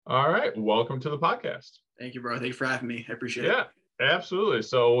All right, welcome to the podcast. Thank you, bro. Thank you for having me. I appreciate it. Yeah, absolutely.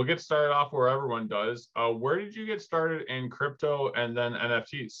 So we'll get started off where everyone does. Where did you get started in crypto and then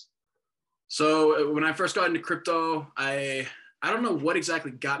NFTs? So when I first got into crypto, I don't know what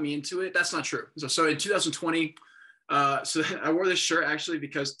exactly got me into it. That's not true. So in 2020, so I wore this shirt actually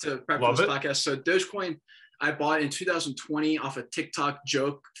because to prep for Love this it. podcast. So Dogecoin, I bought in 2020 off a TikTok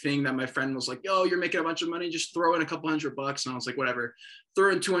joke thing that my friend was like, "Yo, you're making a bunch of money. Just throw in a couple $100." And I was like, "Whatever."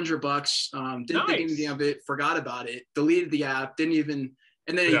 Threw in $200. Didn't think anything Nice. of it. Forgot about it. Deleted the app. Didn't even.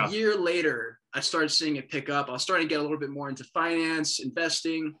 And then a Yeah, year later, I started seeing it pick up. I was starting to get a little bit more into finance,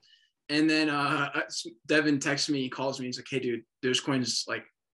 investing. And then Devin texts me, he calls me, he's like, "Hey, dude, Dogecoin's like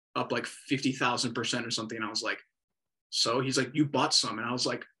up like 50,000% or something." And I was like, "So?" He's like, "You bought some." And I was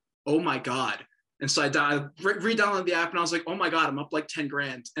like, "Oh my God." And so I re-downloaded the app and I was like, "Oh my God, I'm up like 10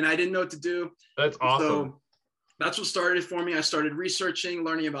 grand." And I didn't know what to do. that's And awesome. so that's what started for me. I started researching,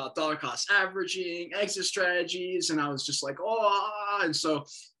 learning about dollar cost averaging, exit strategies. And I was just like, oh, and so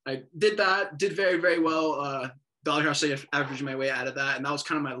I did that, did very, very well. Dollar cost averaging my way out of that. And that was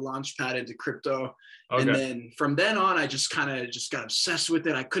kind of my launch pad into crypto. And Okay. then from then on, I just kind of just got obsessed with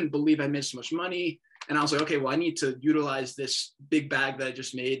it. I couldn't believe I made so much money. And I was like, okay, well, I need to utilize this big bag that I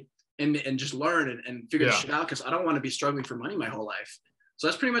just made and just learn and figure this Yeah, shit out because I don't want to be struggling for money my whole life. So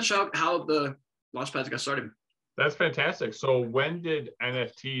that's pretty much how the launch pads got started. that's fantastic. So when did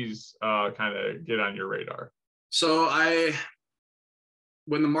NFTs kind of get on your radar? So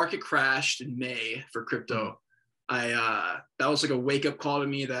when the market crashed in May for Mhm. crypto, that was like a wake up call to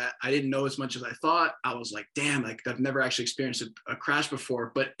me that I didn't know as much as I thought. I was like, damn, like I've never actually experienced a crash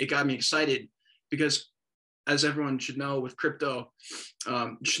before, but it got me excited because as everyone should know with crypto,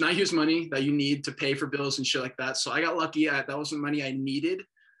 you should not use money that you need to pay for bills and shit like that. So I got lucky. That wasn't money I needed.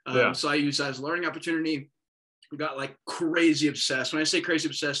 Yeah. So I used that as a learning opportunity. We got like crazy obsessed. When I say crazy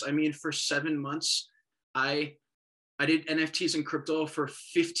obsessed, I mean for 7 months, I I did NFTs and crypto for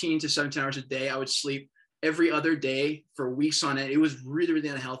 15 to 17 hours a day. I would sleep every other day for weeks on it. It was really, really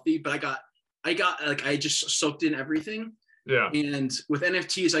unhealthy, but I just soaked in everything. Yeah. And with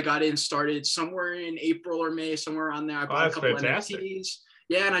NFTs, I got in started somewhere in April or May, somewhere around there. I Oh, bought a that's couple fantastic. NFTs.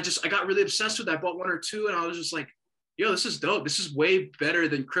 Yeah. And I got really obsessed with that. I bought one or two and I was just like, yo, this is dope. This is way better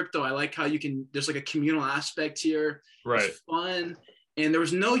than crypto. I like how there's like a communal aspect here. It's Right. fun. And there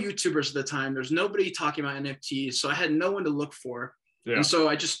was no YouTubers at the time. There's nobody talking about NFTs. So I had no one to look for. And Yeah. so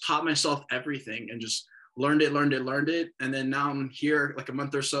I just taught myself everything and just learned it. And then now I'm here like a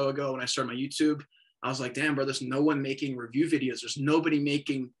month or so ago when I started my YouTube. I was like, damn, bro, there's no one making review videos. There's nobody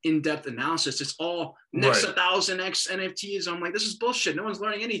making in-depth analysis. It's all next Right. 1,000x NFTs. I'm like, this is bullshit. No one's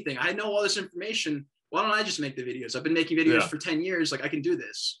learning anything. I know all this information. Why don't I just make the videos? I've been making videos Yeah. for 10 years. Like I can do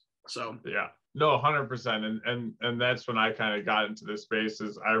this. So Yeah. No, 100%. And that's when I kind of got into this space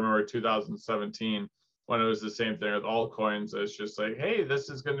is I remember 2017 when it was the same thing with altcoins. It's just like, hey, this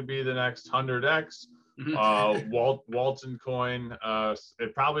is going to be the next 100x. Walton coin.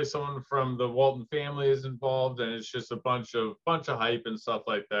 It probably someone from the Walton family is involved, and it's just a bunch of hype and stuff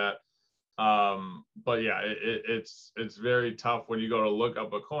like that. But yeah, it's very tough when you go to look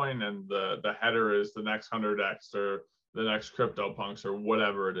up a coin and the header is the next 100x or the next CryptoPunks or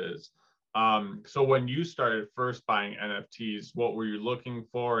whatever it is. So when you started first buying NFTs, what were you looking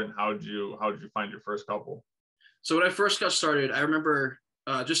for, and how did you find your first couple? So when I first got started, I remember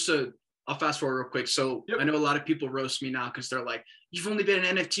I'll fast forward real quick. So I Yep. know a lot of people roast me now because they're like, you've only been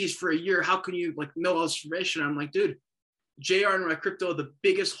in NFTs for a year. How can you like know all this information? I'm like, dude, JR and my crypto, the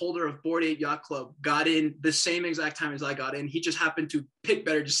biggest holder of Bored Ape Yacht Club, got in the same exact time as I got in. He just happened to pick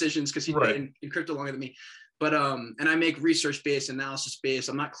better decisions because he'd Right. been in crypto longer than me. But and I make research based, analysis based.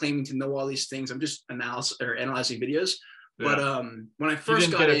 I'm not claiming to know all these things. I'm just analyzing videos. But Yeah. when I You first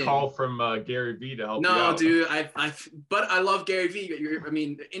didn't get got a in, call from Gary Vee to help you no, out. dude, but I love Gary Vee. I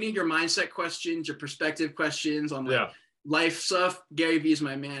mean, any of your mindset questions, your perspective questions on like Yeah. life stuff, Gary Vee is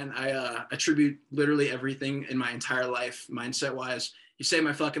my man. I attribute literally everything in my entire life, mindset wise. He saved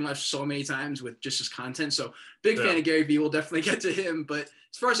my fucking life so many times with just his content. So big fan Yeah. of Gary Vee. We'll definitely get to him. But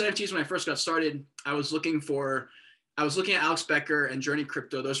as far as NFTs, when I first got started, I was looking at Alex Becker and Journey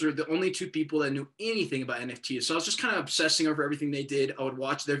Crypto. Those were the only two people that knew anything about NFTs. So I was just kind of obsessing over everything they did. I would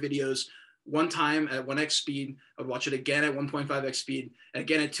watch their videos one time at 1x speed. I would watch it again at 1.5x speed and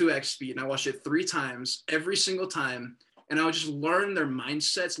again at 2x speed. And I watched it 3 times every single time. And I would just learn their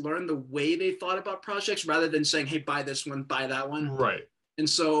mindsets, learn the way they thought about projects rather than saying, hey, buy this one, buy that one. Right. And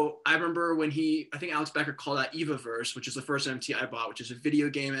so I remember when I think Alex Becker called that Evaverse, which is the first NFT I bought, which is a video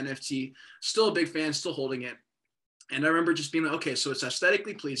game NFT. Still a big fan, still holding it. And I remember just being like, okay, so it's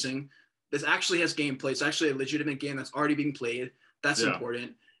aesthetically pleasing. This actually has gameplay. It's actually a legitimate game that's already being played. That's Yeah.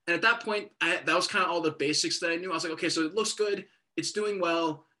 important. And at that point, that was kind of all the basics that I knew. I was like, okay, so it looks good. It's doing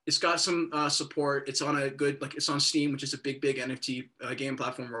well. It's got some support. It's on a good, like it's on Steam, which is a big NFT game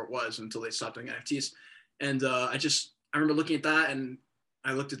platform, where it was until they stopped doing NFTs. And I remember looking at that, and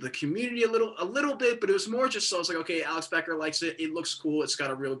I looked at the community a little bit, but it was more just so I was like, okay, Alex Becker likes it. It looks cool. It's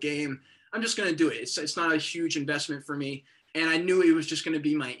got a real game. I'm just gonna do it. It's not a huge investment for me. And I knew it was just going to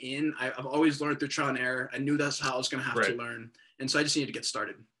be my in. I've always learned through trial and error. I knew that's how I was going to have to learn. And so I just needed to get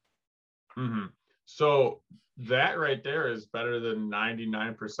started. Mm-hmm. So that right there is better than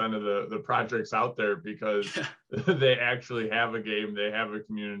 99% of the projects out there, because they actually have a game. They have a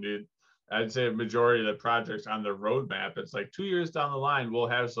community. I'd say a majority of the projects on the roadmap, it's like 2 years down the line, we'll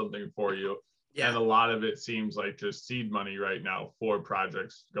have something for you. Yeah. And a lot of it seems like just seed money right now for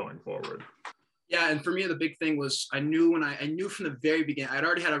projects going forward. Yeah, and for me, the big thing was I knew from the very beginning. I'd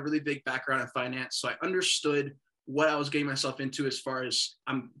already had a really big background in finance, so I understood what I was getting myself into as far as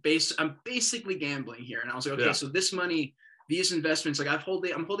I'm basically gambling here. And I was like, okay, so this money, these investments, like I'm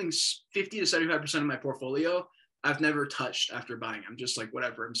holding 50 to 75% of my portfolio. I've never touched after buying. I'm just like,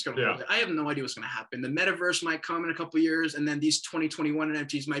 whatever. I'm just gonna hold it. I have no idea what's gonna happen. The metaverse might come in a couple of years, and then these 2021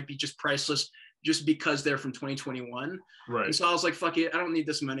 NFTs might be just priceless, just because they're from 2021. Right. And so I was like, fuck it. I don't need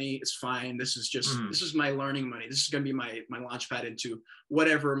this money. It's fine. This is just, this is my learning money. This is going to be my launch pad into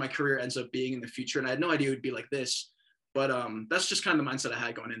whatever my career ends up being in the future. And I had no idea it would be like this, but that's just kind of the mindset I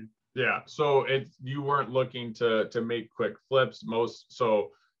had going in. Yeah. So you weren't looking to make quick flips so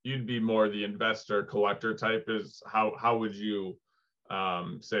you'd be more the investor collector type. Is how would you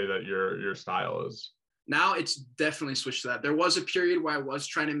say that your style is? Now it's definitely switched to that. There was a period where I was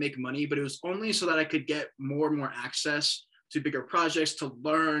trying to make money, but it was only so that I could get more and more access to bigger projects, to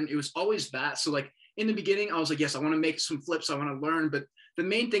learn. It was always that. So like in the beginning, I was like, yes, I want to make some flips. I want to learn. But the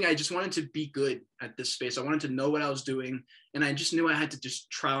main thing, I just wanted to be good at this space. I wanted to know what I was doing. And I just knew I had to just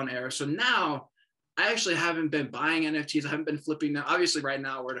trial and error. So now I actually haven't been buying NFTs. I haven't been flipping now. Obviously right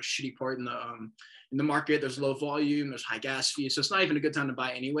now we're at a shitty part in the market. There's low volume, there's high gas fees. So it's not even a good time to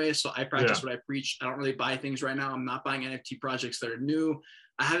buy anyway. So I practice what I preach. I don't really buy things right now. I'm not buying NFT projects that are new.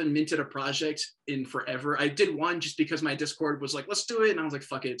 I haven't minted a project in forever. I did one just because my Discord was like, let's do it. And I was like,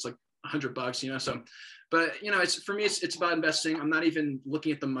 fuck it. It's like $100, so, but it's, for me, it's about investing. I'm not even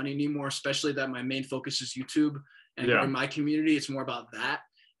looking at the money anymore, especially that my main focus is YouTube and in my community, it's more about that.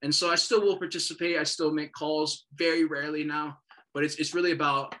 And so I still will participate. I still make calls very rarely now, but it's really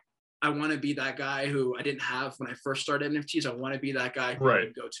about, I want to be that guy who I didn't have when I first started NFTs. I want to be that guy who I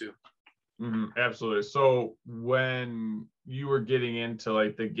can go to. Mm-hmm, absolutely. So when you were getting into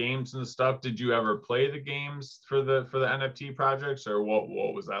like the games and stuff, did you ever play the games for the NFT projects, or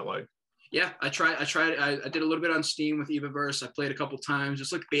what was that like? Yeah, I tried. I did a little bit on Steam with Evaverse. I played a couple times,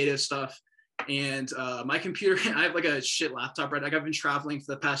 just like beta stuff. And my computer, I have like a shit laptop, right? Like I've been traveling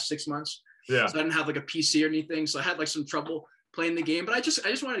for the past 6 months. Yeah. So I didn't have like a PC or anything. So I had like some trouble playing the game, but I just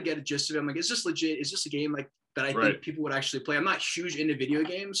wanted to get a gist of it. I'm like, is this legit? Is this a game like that I think people would actually play? I'm not huge into video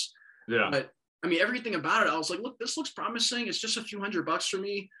games. Yeah. But I mean, everything about it, I was like, look, this looks promising. It's just a few $100 for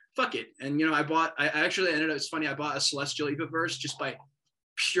me. Fuck it. And, I actually ended up, it's funny, I bought a Celestial Evaverse just by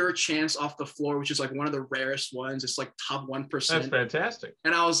pure chance off the floor, which is like one of the rarest ones. It's like top 1%. That's fantastic.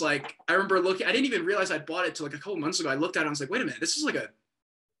 And I was like, I remember looking, I didn't even realize I bought it till like a couple months ago. I looked at it, I was like, wait a minute, this is like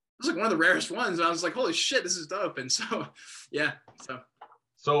one of the rarest ones. And I was like, holy shit, this is dope. And so, yeah.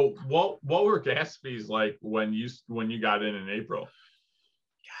 So what were gas fees like when you got in April?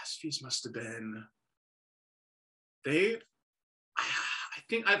 Gas fees must have been, I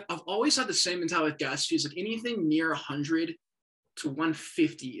think I've always had the same mentality with gas fees. Like anything near 100 to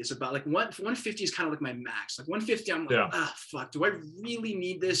 150 is about like 150 is kind of like my max. Like 150, I'm like, fuck, do I really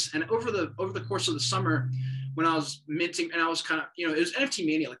need this? And over the course of the summer, when I was minting, and I was kind of, it was NFT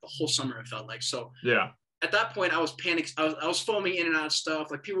mania like the whole summer, it felt like. So yeah, at that point I was panicked. I was foaming in and out of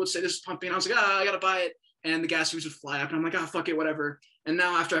stuff. Like people would say this is pumping. I was like, I gotta buy it. And the gas fees would fly up, and I'm like, fuck it, whatever. And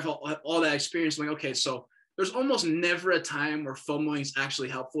now after I've all that experience, I'm like, okay, so there's almost never a time where FOMOing is actually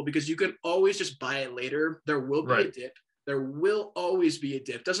helpful, because you can always just buy it later. There will be a dip. There will always be a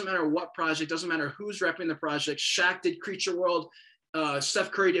dip. Doesn't matter what project, doesn't matter who's repping the project. Shaq did Creature World. Steph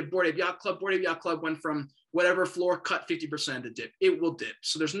Curry did Bored Ape Yacht Club. Bored Ape Yacht Club went from whatever floor, cut 50% to dip. It will dip.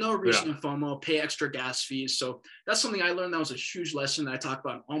 So there's no reason to FOMO, pay extra gas fees. So that's something I learned. That was a huge lesson that I talk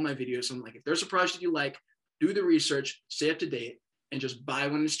about in all my videos. I'm like, if there's a project you like, do the research, stay up to date, and just buy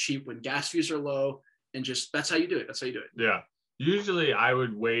when it's cheap, when gas fees are low, and just, that's how you do it. That's how you do it. Yeah. Usually I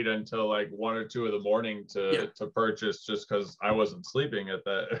would wait until like 1 or 2 in the morning to purchase, just because I wasn't sleeping at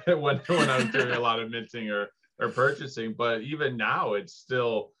that when I was doing a lot of minting or purchasing. But even now it's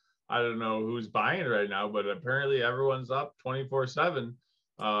still, I don't know who's buying it right now, but apparently everyone's up 24/7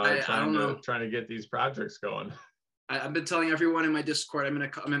 I don't know. trying to get these projects going. I've been telling everyone in my Discord. I'm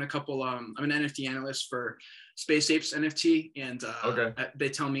in a couple. I'm an NFT analyst for Space Apes NFT, and they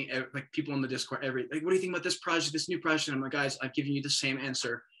tell me, like, people in the Discord, like, what do you think about this project, this new project? And I'm like, guys, I've given you the same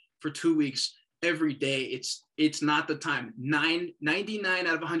answer for 2 weeks every day. It's not the time. 99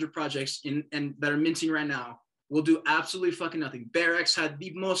 out of 100 projects and that are minting right now will do absolutely fucking nothing. BearX had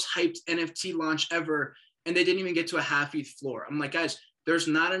the most hyped NFT launch ever, and they didn't even get to a half ETH floor. I'm like, guys, there's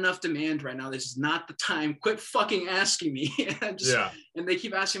not enough demand right now. This is not the time. Quit fucking asking me. And they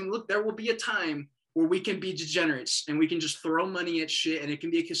keep asking me, look, there will be a time where we can be degenerates and we can just throw money at shit and it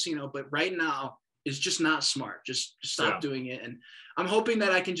can be a casino. But right now is just not smart. Just stop doing it. And I'm hoping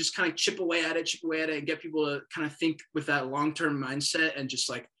that I can just kind of chip away at it and get people to kind of think with that long-term mindset and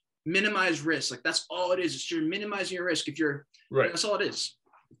just like minimize risk. Like, that's all it is. It's you're minimizing your risk. If you're right, that's all it is.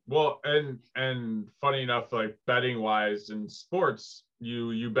 Well, and funny enough, like betting wise in sports,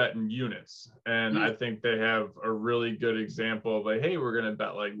 you bet in units, and I think they have a really good example of like, hey, we're gonna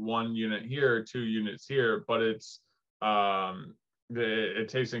bet like 1 unit here, 2 units here, but it's it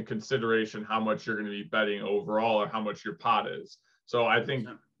takes in consideration how much you're going to be betting overall or how much your pot is. So I think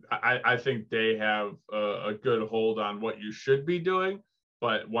I think they have a good hold on what you should be doing,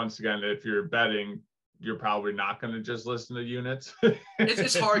 but once again, if you're betting, you're probably not going to just listen to units.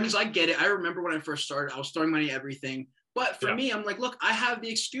 It's hard because I get it. I remember when I first started, I was throwing money at everything. But for me, I'm like, look, I have the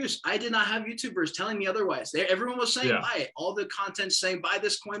excuse. I did not have YouTubers telling me otherwise. Everyone was saying buy it. All the content saying buy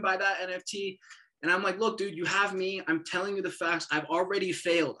this coin, buy that NFT. And I'm like, look, dude, you have me. I'm telling you the facts. I've already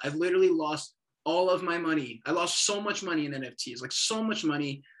failed. I've literally lost all of my money. I lost so much money in NFTs, like so much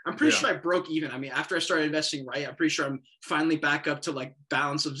money. I'm pretty sure I broke even. I mean, after I started investing, right, I'm pretty sure I'm finally back up to like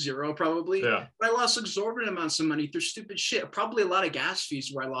balance of 0 probably. Yeah. But I lost exorbitant amounts of money through stupid shit. Probably a lot of gas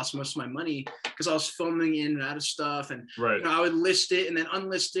fees where I lost most of my money because I was filming in and out of stuff. And you know, I would list it and then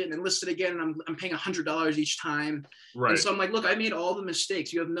unlist it and then list it again. And I'm paying $100 each time. Right. And so I'm like, look, I made all the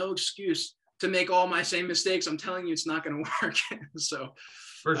mistakes. You have no excuse to make all my same mistakes. I'm telling you, it's not going to work. So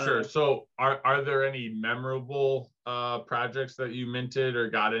for sure. So are there any memorable projects that you minted or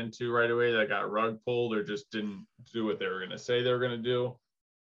got into right away that got rug pulled or just didn't do what they were going to say they were going to do?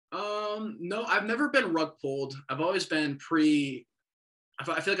 No, I've never been rug pulled. I've always been I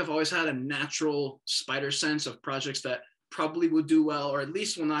feel like I've always had a natural spider sense of projects that probably would do well, or at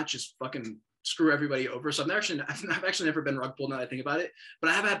least will not just fucking screw everybody over. So I've actually never been rug pulled now that I think about it, but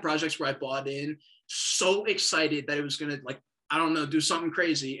I have had projects where I bought in so excited that it was going to, like, I don't know, do something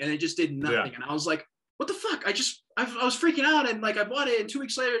crazy. And it just did nothing. And I was like, what the fuck? I was freaking out. And like, I bought it and 2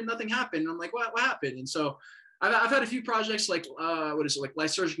 weeks later, nothing happened. I'm like, what happened? And so I've had a few projects like, like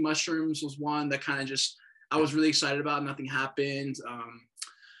Lysergic Mushrooms was one that kind of just, I was really excited about. Nothing happened.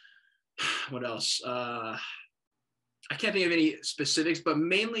 What else? I can't think of any specifics, but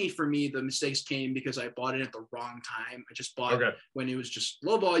mainly for me, the mistakes came because I bought it at the wrong time. I just bought it when it was just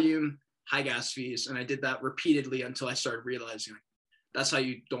low volume, high gas fees. And I did that repeatedly until I started realizing, like, that's how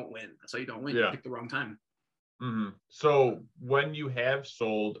you don't win. That's how you don't win. You pick the wrong time. Mm-hmm. So when you have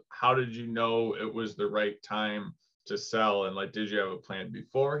sold, how did you know it was the right time to sell? And like, did you have a plan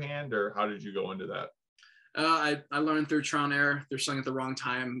beforehand, or how did you go into that? I learned through trial and error. They're selling at the wrong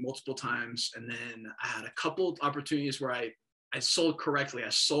time multiple times. And then I had a couple opportunities where I sold correctly. I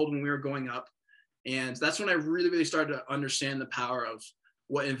sold when we were going up. And that's when I really, really started to understand the power of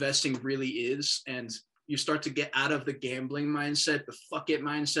what investing really is. And you start to get out of the gambling mindset, the fuck it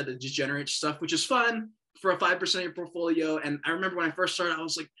mindset, the degenerate stuff, which is fun for a 5% of your portfolio. And I remember when I first started, I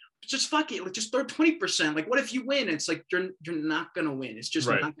was like, just fuck it, like just throw 20%. Like, what if you win? It's like, you're not gonna win. It's just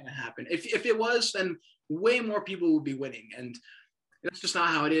not gonna happen. If it was, then way more people would be winning, and that's just not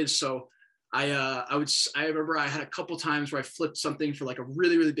how it is. So I remember I had a couple times where I flipped something for like a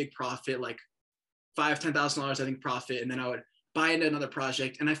really, really big profit, like $10,000 I think profit, and then I would buy into another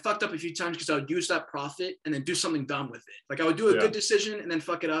project. And I fucked up a few times because I would use that profit and then do something dumb with it. Like I would do a good decision and then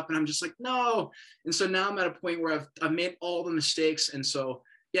fuck it up, and I'm just like, no. And so now I'm at a point where I've made all the mistakes, and so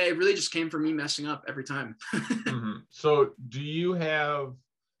yeah, it really just came from me messing up every time. Mm-hmm. So do you have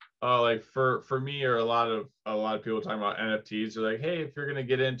like for me, or a lot of people talking about NFTs are like, hey, if you're gonna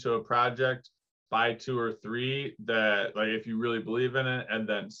get into a project, buy 2 or 3 that, like, if you really believe in it, and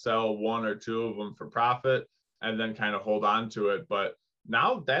then sell 1 or 2 of them for profit, and then kind of hold on to it. But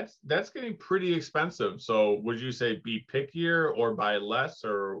now that's getting pretty expensive. So would you say be pickier or buy less,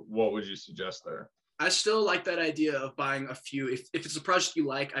 or what would you suggest there? I still like that idea of buying a few. If it's a project you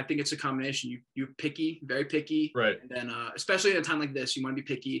like, I think it's a combination. You're picky, very picky. Right. And then especially in a time like this, you want to be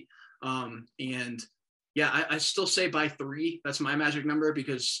picky. And yeah, I still say buy 3. That's my magic number,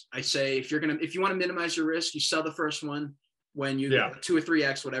 because I say if you want to minimize your risk, you sell the first one, when you get 2 or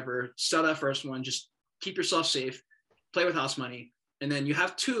 3x, whatever, sell that first one, just keep yourself safe, play with house money. And then you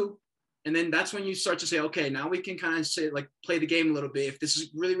have 2. And then that's when you start to say, okay, now we can kind of say, like, play the game a little bit. If this is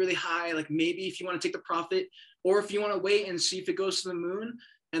really, really high, like maybe if you want to take the profit, or if you want to wait and see if it goes to the moon.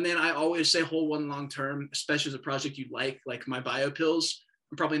 And then I always say hold one long term, especially as a project you like my bio pills.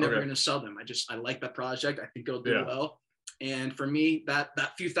 I'm probably never going to sell them. I like that project. I think it'll do well. And for me, that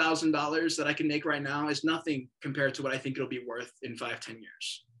few $1,000s that I can make right now is nothing compared to what I think it'll be worth in 5-10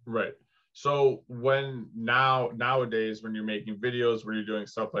 years. Right. So when nowadays, when you're making videos, when you're doing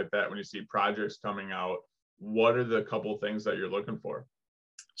stuff like that, when you see projects coming out, what are the couple things that you're looking for?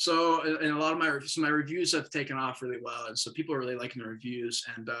 So in a lot of my reviews have taken off really well. And so people are really liking the reviews.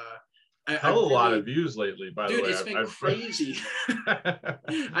 And a lot of views lately, by the way. Dude, it's been crazy.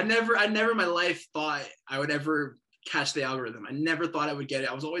 I never in my life thought I would ever catch the algorithm. I never thought I would get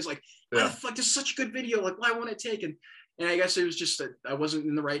it. I was always like, why the fuck, this is such a good video. Like, why won't it take? And I guess it was just that I wasn't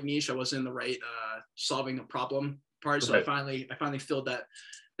in the right niche. I wasn't in the right solving a problem part. So I finally filled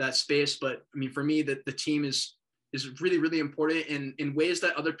that space. But I mean, for me, the team is really, really important in ways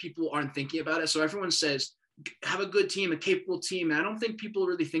that other people aren't thinking about it. So everyone says, have a good team, a capable team. And I don't think people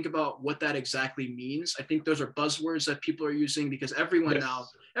really think about what that exactly means. I think those are buzzwords that people are using because everyone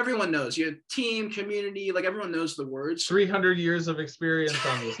knows. You have team, community, like everyone knows the words. 300 years of experience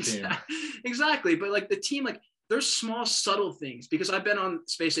on this team. Exactly. But like the team, like there's small, subtle things, because I've been on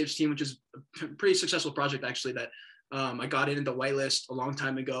Space Apes team, which is a pretty successful project actually, that I got into the whitelist a long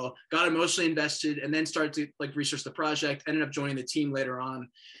time ago, got emotionally invested, and then started to like research the project, ended up joining the team later on.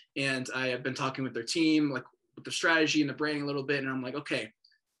 And I have been talking with their team, like with the strategy and the branding a little bit. And I'm like, okay.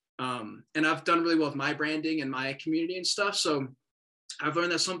 And I've done really well with my branding and my community and stuff. So I've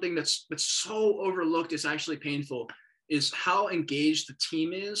learned that something that's so overlooked, is actually painful, is how engaged the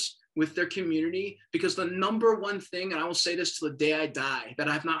team is with their community. Because the number one thing, and I will say this till the day I die, that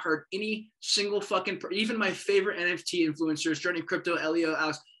I've not heard any single fucking, even my favorite NFT influencers, Journey Crypto, Elio,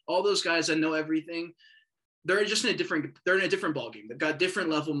 Alex, all those guys that know everything, they're just in a different ballgame. They've got different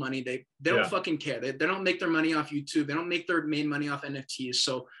level money. They don't fucking care. They don't make their money off YouTube. They don't make their main money off NFTs.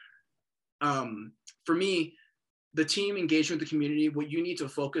 So for me, the team engagement with the community, what you need to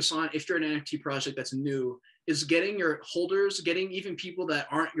focus on if you're an NFT project that's new, is getting your holders, getting even people that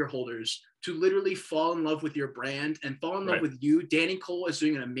aren't your holders, to literally fall in love with your brand and fall in love with you. Danny Cole is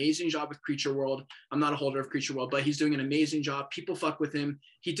doing an amazing job with Creature World. I'm not a holder of Creature World, but he's doing an amazing job. People fuck with him.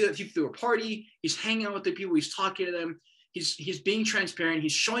 He threw a party. He's hanging out with the people. He's talking to them. He's being transparent.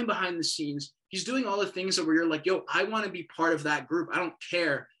 He's showing behind the scenes. He's doing all the things that where you're like, yo, I want to be part of that group. I don't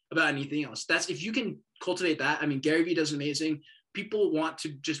care about anything else. That's, if you can cultivate that. I mean, Gary Vee does amazing. People want to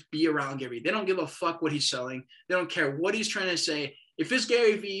just be around Gary Vee. They don't give a fuck what he's selling. They don't care what he's trying to say. If it's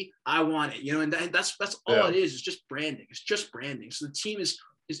Gary Vee, I want it, you know, and that's all it is. It's just branding. It's just branding. So the team is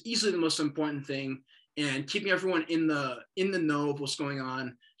easily the most important thing, and keeping everyone in the know of what's going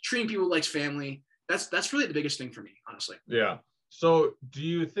on, treating people like family. That's really the biggest thing for me, honestly. Yeah. So do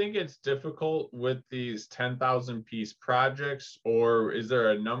you think it's difficult with these 10,000 piece projects, or is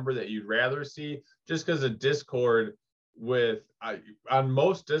there a number that you'd rather see? Just because a Discord on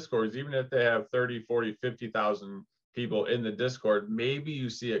most Discords, even if they have 30, 40, 50,000 people in the Discord, maybe you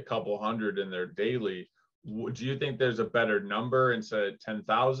see a couple hundred in there daily. Do you think there's a better number instead of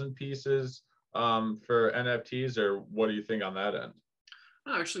 10,000 pieces for NFTs, or what do you think on that end?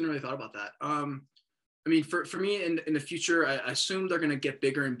 I actually never really thought about that. I mean, for me in the future, I assume they're going to get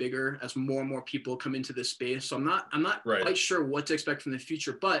bigger and bigger as more and more people come into this space. So I'm not quite sure what to expect from the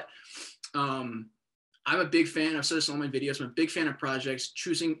future, but I'm a big fan. I've said this in all my videos. I'm a big fan of projects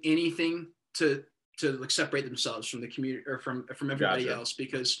choosing anything to like separate themselves from the community or from everybody else,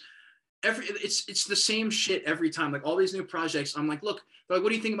 because it's the same shit every time. Like all these new projects, I'm like, look, they're like, what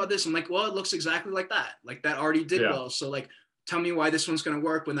do you think about this? I'm like, well, it looks exactly like that. Like that already did well. So like, tell me why this one's going to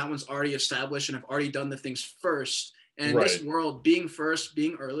work when that one's already established and I've already done the things first. And in this world, being first,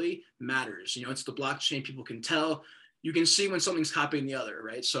 being early matters. You know, it's the blockchain. People can tell. You can see when something's copying the other,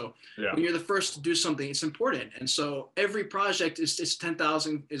 right? So when you're the first to do something, it's important. And so every project is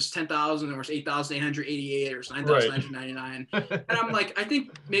 10,000, or it's 8,888 or 9,999. And I'm like, I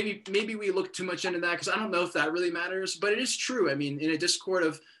think maybe we look too much into that, because I don't know if that really matters, but it is true. I mean, in a Discord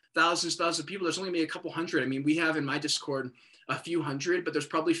of thousands of people, there's only maybe a couple hundred. I mean, we have in my Discord a few hundred, but there's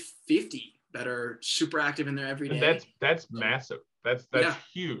probably 50 that are super active in there every day. And that's massive. That's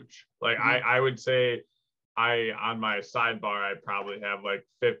huge. Like I would say, on my sidebar, I probably have like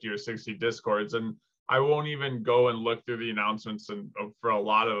 50 or 60 Discords, and I won't even go and look through the announcements and for a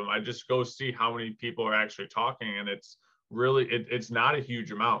lot of them. I just go see how many people are actually talking, and it's really it's not a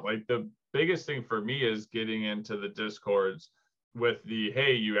huge amount. Like the biggest thing for me is getting into the Discords with the,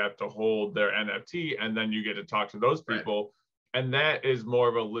 hey, you have to hold their NFT and then you get to talk to those people. Right. And that is more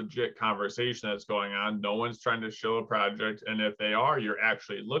of a legit conversation that's going on. No one's trying to show a project. And if they are, you're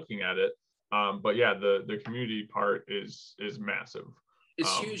actually looking at it. But yeah, the community part is massive.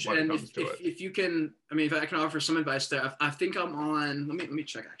 It's huge. And if you can, I mean, if I can offer some advice there, I think I'm on, let me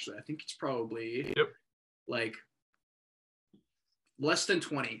check actually. I think it's probably like less than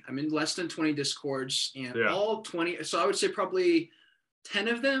 20. I'm in less than 20 Discords, and all 20. So I would say probably 10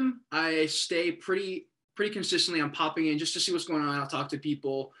 of them, I stay pretty consistently. I'm popping in just to see what's going on. I'll talk to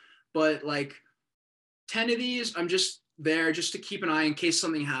people, but like 10 of these, I'm just there just to keep an eye in case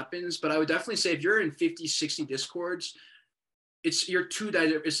something happens. But I would definitely say if you're in 50, 60 Discords, you're too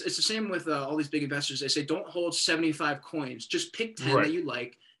diverse. It's the same with all these big investors. They say don't hold 75 coins. Just pick 10 that you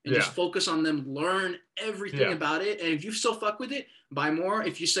like and just focus on them. Learn everything about it. And if you still fuck with it, buy more.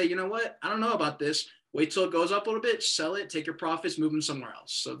 If you say, you know what, I don't know about this, wait till it goes up a little bit, sell it, take your profits, move them somewhere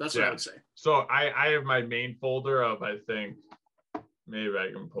else. So that's what I would say. So I have my main folder of, I think, maybe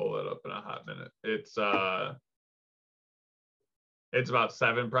I can pull it up in a hot minute. It's about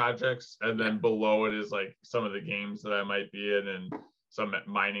 7 projects, and then below it is like some of the games that I might be in and some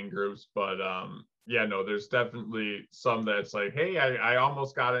mining groups. But there's definitely some that's like, hey, I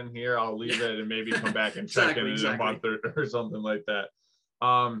almost got in here. I'll leave it and maybe come back and check in a month or something like that.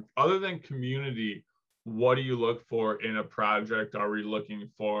 Other than community, what do you look for in a project? Are we looking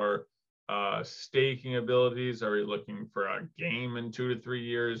for staking abilities? Are we looking for a game in 2 to 3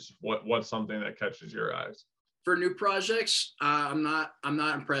 years? What's something that catches your eyes? For new projects, I'm not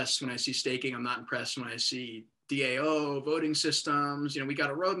impressed when I see staking. I'm not impressed when I see DAO, voting systems. We got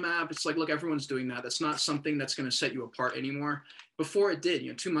a roadmap. It's like, look, everyone's doing that. That's not something that's going to set you apart anymore. Before it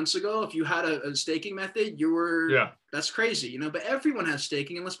did, 2 months ago, if you had a staking method, you were, that's crazy, but everyone has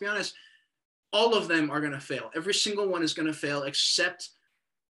staking. And let's be honest, all of them are going to fail. Every single one is going to fail, except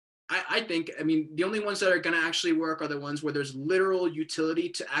I think, the only ones that are going to actually work are the ones where there's literal utility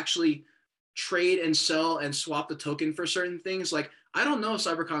to actually trade and sell and swap the token for certain things. Like, I don't know if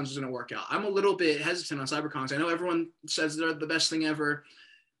CyberCons is going to work out. I'm a little bit hesitant on CyberCons. I know everyone says they're the best thing ever,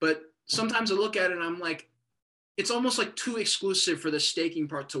 but sometimes I look at it and I'm like, it's almost like too exclusive for the staking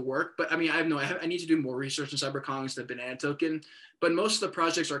part to work. But I need to do more research on CyberCons, the banana token, but most of the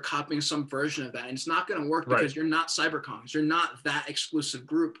projects are copying some version of that. And it's not going to work because you're not CyberCons. You're not that exclusive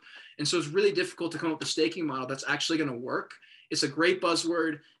group. And so it's really difficult to come up with a staking model that's actually going to work. It's a great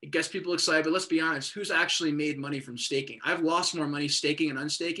buzzword. It gets people excited, but let's be honest, who's actually made money from staking? I've lost more money staking and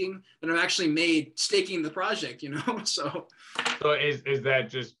unstaking than I've actually made staking the project, So is that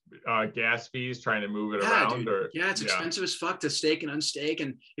just gas fees trying to move it around? Dude. Or it's expensive as fuck to stake and unstake.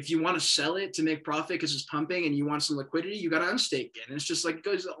 And if you want to sell it to make profit because it's pumping and you want some liquidity, you got to unstake it. And it's just like, it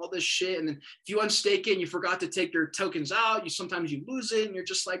goes to all this shit. And then if you unstake it and you forgot to take your tokens out, sometimes you lose it and you're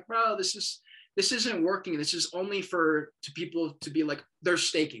just like, bro, this isn't working. This is only to people to be like, they're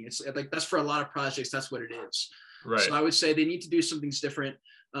staking. It's like, that's for a lot of projects. That's what it is. Right. So I would say they need to do something different.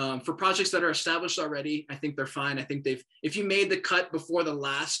 For projects that are established already, I think they're fine. I think if you made the cut before the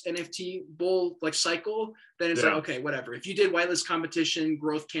last NFT bull cycle, then it's like, okay, whatever. If you did whitelist competition,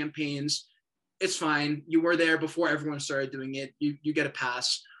 growth campaigns, it's fine. You were there before everyone started doing it. You get a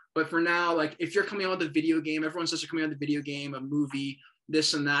pass. But for now, like if you're coming out with a video game, everyone says you're coming out with a video game, a movie,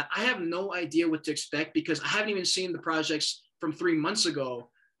 this and that. I have no idea what to expect because I haven't even seen the projects from 3 months ago.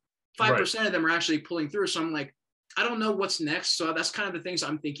 5% of them are actually pulling through. So I'm like, I don't know what's next. So that's kind of the things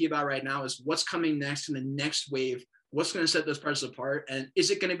I'm thinking about right now is what's coming next in the next wave. What's going to set those projects apart? And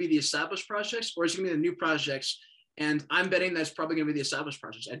is it going to be the established projects or is it going to be the new projects? And I'm betting that's probably going to be the established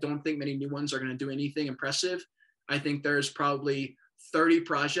projects. I don't think many new ones are going to do anything impressive. I think there's probably 30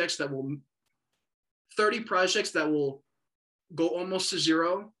 projects that will go almost to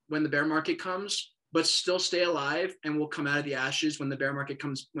zero when the bear market comes, but still stay alive and will come out of the ashes when the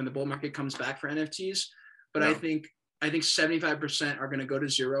bull market comes back for NFTs. But I think 75% are going to go to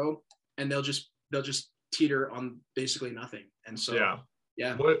zero and they'll just teeter on basically nothing. And so,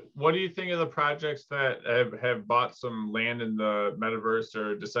 What do you think of the projects that have bought some land in the metaverse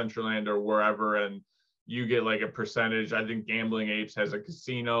or Decentraland or wherever, and you get like a percentage? I think Gambling Apes has a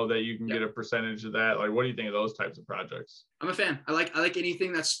casino that you can get a percentage of that. Like, what do you think of those types of projects? I'm a fan. I like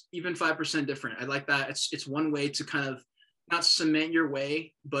anything that's even 5% different. I like that. It's one way to kind of not cement your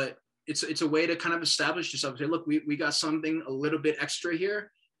way, but it's a way to kind of establish yourself. Say, look, we got something a little bit extra here,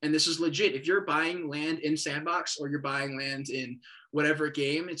 and this is legit. If you're buying land in Sandbox or you're buying land in whatever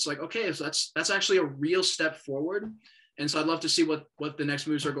game, it's like, okay, so that's actually a real step forward. And so I'd love to see what the next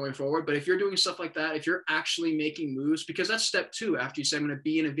moves are going forward. But if you're doing stuff like that, if you're actually making moves, because that's step 2 after you say I'm going to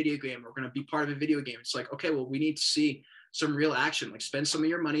be in a video game or going to be part of a video game. It's like, okay, well, we need to see some real action. Like spend some of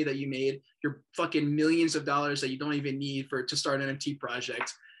your money that you made, your fucking millions of dollars that you don't even need to start an NFT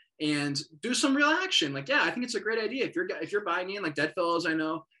project, and do some real action. Like, yeah, I think it's a great idea. If you're buying in, like Deadfellows, I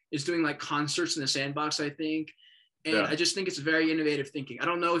know, is doing like concerts in the Sandbox, I think. And I just think it's very innovative thinking. I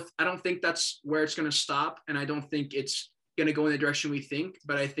don't think that's where it's going to stop. And I don't think it's going to go in the direction we think.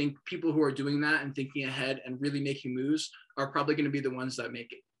 But I think people who are doing that and thinking ahead and really making moves are probably going to be the ones that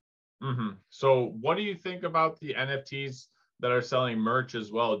make it. Mm-hmm. So what do you think about the NFTs that are selling merch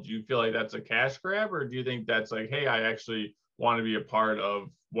as well? Do you feel like that's a cash grab, or do you think that's like, hey, I actually want to be a part of,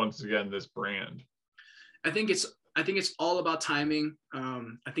 once again, this brand? I think it's all about timing.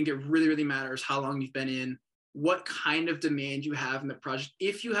 I think it really, really matters how long you've been in, what kind of demand you have in the project.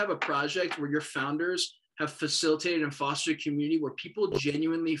 If you have a project where your founders have facilitated and fostered a community where people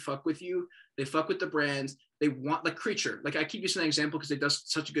genuinely fuck with you, they fuck with the brands, they want, like Creature. Like I keep using that example because it does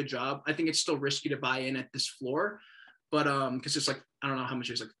such a good job. I think it's still risky to buy in at this floor, but because it's like, I don't know how much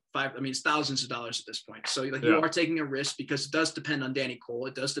it's like it's thousands of dollars at this point. So like you are taking a risk because it does depend on Danny Cole.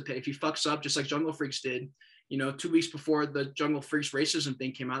 It does depend if he fucks up, just like Jungle Freaks did. 2 weeks before the Jungle Freaks racism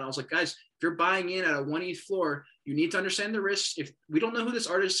thing came out, I was like, guys, if you're buying in at a 1 ETH floor, you need to understand the risks. If we don't know who this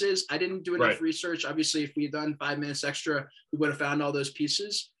artist is, I didn't do enough research. Obviously, if we had done 5 minutes extra, we would have found all those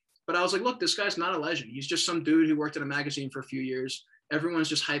pieces. But I was like, look, this guy's not a legend. He's just some dude who worked in a magazine for a few years. Everyone's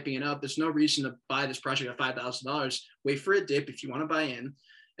just hyping it up. There's no reason to buy this project at $5,000. Wait for a dip if you want to buy in.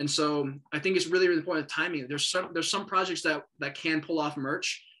 And so I think it's really, really important timing. There's some projects that can pull off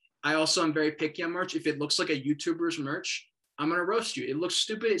merch. I also am very picky on merch. If it looks like a YouTuber's merch, I'm going to roast you. It looks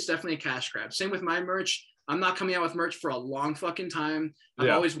stupid. It's definitely a cash grab. Same with my merch. I'm not coming out with merch for a long fucking time.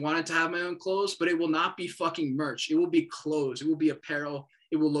 I've always wanted to have my own clothes, but it will not be fucking merch. It will be clothes. It will be apparel.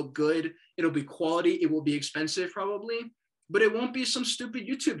 It will look good. It'll be quality. It will be expensive probably, but it won't be some stupid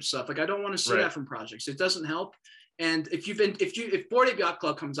YouTube stuff. Like I don't want to see that from projects. It doesn't help. And if Bored Ape Yacht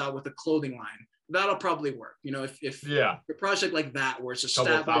Club comes out with a clothing line, that'll probably work. If a project like that where it's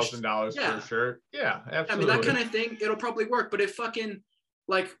established, $2,000 for a shirt. Yeah, absolutely. I mean, that kind of thing, it'll probably work. But if fucking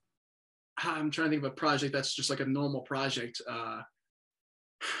like, I'm trying to think of a project that's just like a normal project.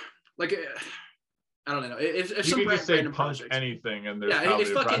 Like, I don't know. If you some can just say punk project, anything, and there's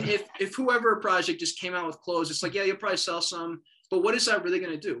if whoever project just came out with clothes, it's like, yeah, you'll probably sell some. But what is that really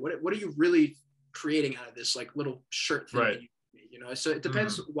going to do? What are you really creating out of this like little shirt thing? Right. So it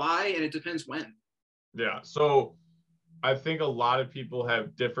depends why, and it depends when. Yeah. So I think a lot of people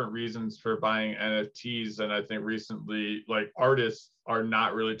have different reasons for buying NFTs. And I think recently, like artists are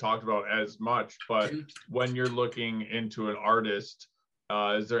not really talked about as much, but when you're looking into an artist,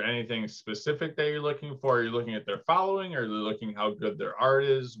 is there anything specific that you're looking for? Are you looking at their following? Or are you looking how good their art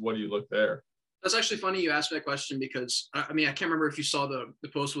is? What do you look there? That's actually funny you asked me that question because I mean, I can't remember if you saw the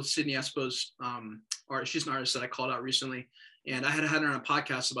post with Sydney Espo's art. She's an artist that I called out recently. And I had her on a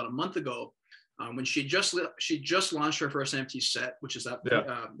podcast about a month ago when she just launched her first NFT set, which is the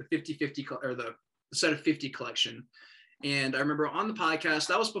 50/50 or the set of 50 collection. And I remember on the podcast,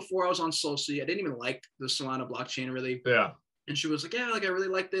 that was before I was on SolSea. I didn't even like the Solana blockchain really. Yeah. And she was like, yeah, like I really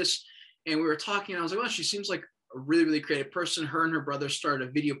like this. And we were talking, and I was like, well, she seems like a really, really creative person. Her and her brother started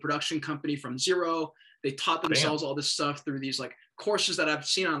a video production company from zero. They taught themselves all this stuff through these like courses that I've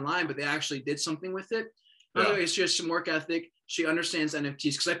seen online, but they actually did something with it. She has some work ethic. She understands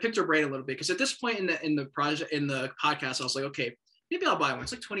NFTs because I picked her brain a little bit. Because at this point in the project, in the podcast, I was like, okay, maybe I'll buy one.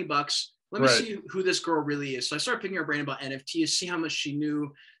 It's like $20. Let me see who this girl really is. So I started picking her brain about NFTs, see how much she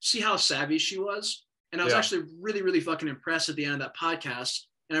knew, see how savvy she was. And I was actually really, really fucking impressed at the end of that podcast.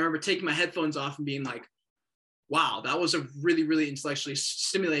 And I remember taking my headphones off and being like, wow, that was a really, really intellectually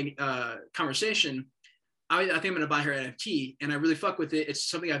stimulating conversation. I think I'm going to buy her NFT, and I really fuck with it. It's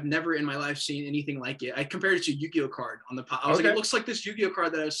something I've never in my life seen anything like it. I compared it to a Yu-Gi-Oh card on the I was like, it looks like this Yu-Gi-Oh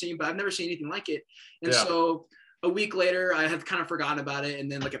card that I've seen, but I've never seen anything like it. And so a week later, I had kind of forgotten about it, and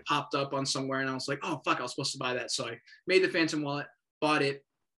then like it popped up on somewhere, and I was like, oh fuck, I was supposed to buy that. So I made the Phantom wallet, bought it,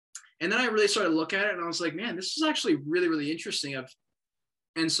 and then I really started looking at it, and I was like, man, this is actually really, really interesting.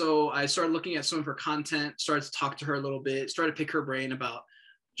 And so I started looking at some of her content, started to talk to her a little bit, started to pick her brain about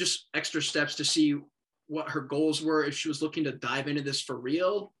just extra steps to see what her goals were, if she was looking to dive into this for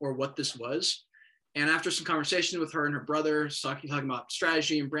real or what this was. And after some conversation with her and her brother, talking about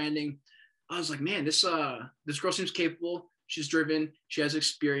strategy and branding, I was like, man, this girl seems capable. She's driven. She has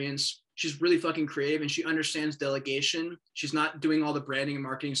experience. She's really fucking creative, and she understands delegation. She's not doing all the branding and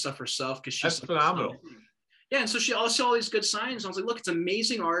marketing stuff herself because she's phenomenal. Yeah, and so I saw all these good signs. I was like, look, it's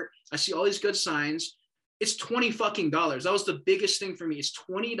amazing art. I see all these good signs. It's $20 fucking dollars. That was the biggest thing for me. It's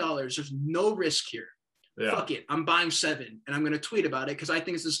 $20. There's no risk here. Yeah. Fuck it. I'm buying 7 and I'm going to tweet about it because I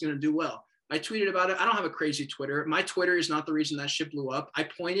think this is going to do well. I tweeted about it. I don't have a crazy Twitter. My Twitter is not the reason that shit blew up. I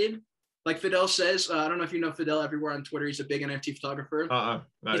pointed, like Fidel says, I don't know if you know Fidel everywhere on Twitter. He's a big NFT photographer.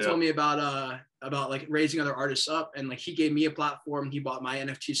 He told me about like raising other artists up, and like he gave me a platform. He bought my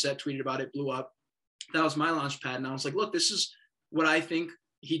NFT set, tweeted about it, blew up. That was my launch pad. And I was like, look, this is what I think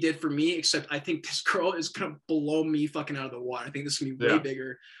he did for me, except I think this girl is going to blow me fucking out of the water. I think this is going to be way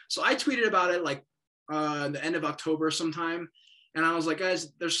bigger. So I tweeted about it like the end of October sometime. And I was like,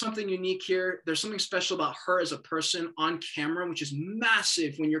 guys, there's something unique here. There's something special about her as a person on camera, which is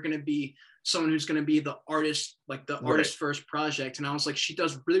massive when you're going to be someone who's going to be the artist, like the artist first project. And I was like, she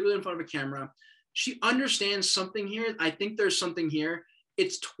does really, really in front of a camera. She understands something here. I think there's something here.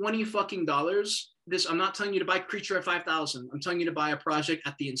 It's $20 fucking dollars. This, I'm not telling you to buy Creature at 5,000. I'm telling you to buy a project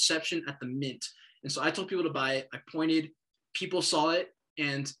at the inception, at the mint. And so I told people to buy it. I pointed, people saw it.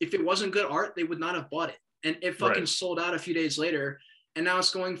 And if it wasn't good art, they would not have bought it. And it fucking sold out a few days later. And now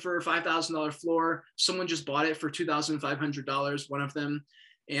it's going for a $5,000 floor. Someone just bought it for $2,500, one of them.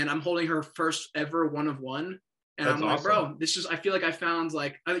 And I'm holding her first ever one of one. And that's I'm like, bro, this is, I feel like I found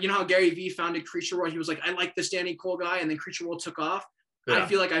like, you know how Gary Vee founded Creature World? He was like, I like this Danny Cole guy. And then Creature World took off. Yeah. I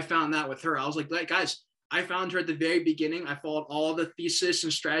feel like I found that with her. I was like, guys, I found her at the very beginning. I followed all the thesis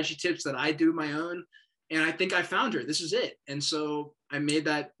and strategy tips that I do my own. And I think I found her. This is it. And so I made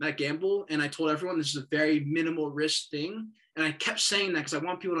that gamble, and I told everyone this is a very minimal risk thing. And I kept saying that because I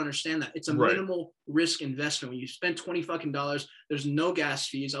want people to understand that it's a minimal risk investment. When you spend $20 fucking dollars, there's no gas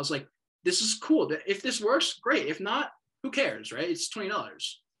fees. I was like, this is cool. If this works, great. If not, who cares, right? It's $20.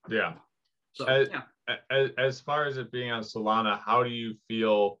 Yeah. So as far as it being on Solana, how do you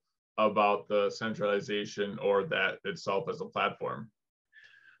feel about the centralization or that itself as a platform?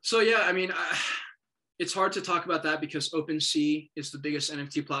 So yeah, I mean, it's hard to talk about that because OpenSea is the biggest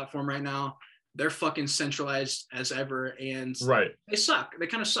NFT platform right now. They're fucking centralized as ever, and they suck. They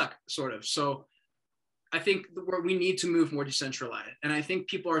kind of suck, sort of. So I think we need to move more decentralized, and I think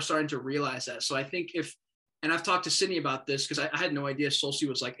people are starting to realize that. So I think and I've talked to Sydney about this because I had no idea Solsea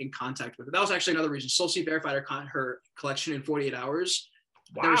was like in contact with it. That was actually another reason. Solsea verified her collection in 48 hours.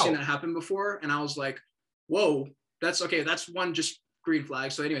 Wow. Never seen that happen before, and I was like, whoa, that's okay. That's one just green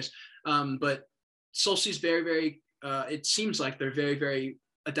flag. So anyways, but Solsea's very, very, it seems like they're very, very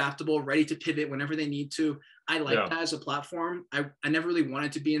adaptable, ready to pivot whenever they need to. I like that as a platform. I never really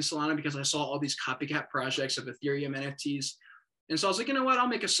wanted to be in Solana because I saw all these copycat projects of Ethereum NFTs. And so I was like, you know what? I'll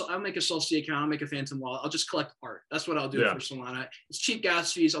make a Solsea account. I'll make a Phantom wallet. I'll just collect art. That's what I'll do for Solana. It's cheap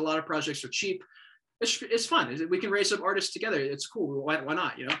gas fees. A lot of projects are cheap. It's fun. We can raise up artists together. It's cool. Why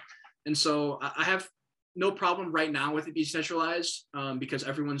not, you know? And so I have no problem right now with it being decentralized because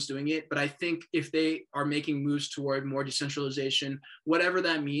everyone's doing it. But I think if they are making moves toward more decentralization, whatever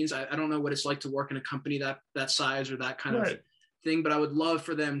that means, I don't know what it's like to work in a company that size or that kind of thing, but I would love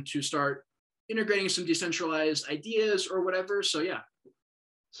for them to start integrating some decentralized ideas or whatever. So yeah.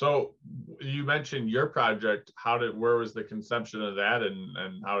 So you mentioned your project. Where was the conception of that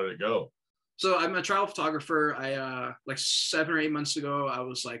and how did it go? So I'm a travel photographer. I like 7 or 8 months ago, I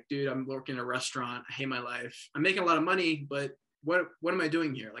was like, dude, I'm working in a restaurant. I hate my life. I'm making a lot of money, but what am I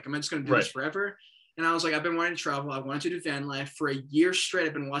doing here? Like, am I just going to do this forever? And I was like, I've been wanting to travel. I wanted to do van life for a year straight.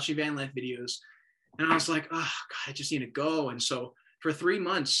 I've been watching van life videos, and I was like, oh God, I just need to go. And so for 3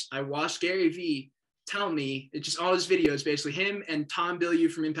 months, I watched Gary Vee tell me, it's just all his videos, basically him and Tom Bilyeu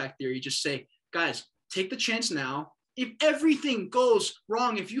from Impact Theory, just say, guys, take the chance now. If everything goes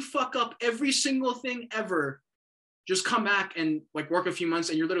wrong, if you fuck up every single thing ever, just come back and like work a few months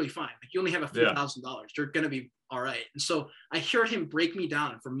and you're literally fine. Like you only have a few $1,000. You're going to be all right. And so I heard him break me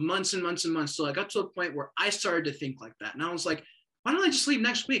down for months and months and months. So I got to a point where I started to think like that. And I was like, why don't I just leave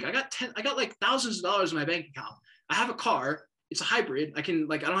next week? I got like thousands of dollars in my bank account. I have a car. It's a hybrid. I don't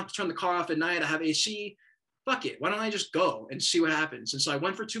have to turn the car off at night. I have AC. Fuck it. Why don't I just go and see what happens? And so I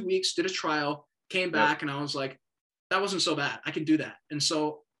went for 2 weeks, did a trial, came back, and I was like, that wasn't so bad. I can do that. And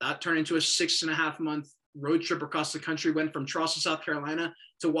so that turned into a 6.5 month road trip across the country, went from Charleston, South Carolina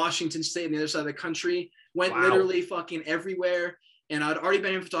to Washington State on the other side of the country, went literally fucking everywhere. And I'd already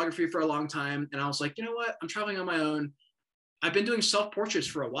been in photography for a long time. And I was like, you know what? I'm traveling on my own. I've been doing self-portraits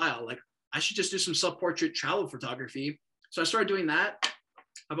for a while. Like I should just do some self-portrait travel photography. So I started doing that.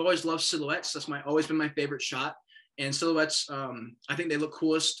 I've always loved silhouettes. That's always been my favorite shot. And silhouettes, I think they look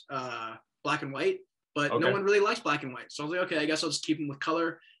coolest black and white. But no one really likes black and white. So I was like, okay, I guess I'll just keep them with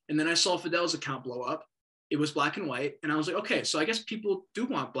color. And then I saw Fidel's account blow up. It was black and white. And I was like, okay, so I guess people do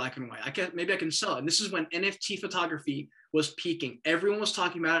want black and white. Maybe I can sell it. And this is when NFT photography was peaking. Everyone was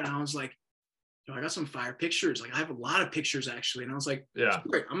talking about it. And I was like, I got some fire pictures. Like I have a lot of pictures actually. And I was like, Yeah.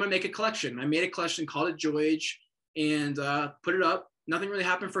 great, I'm gonna make a collection. I made a collection, called it Joyage, and put it up. Nothing really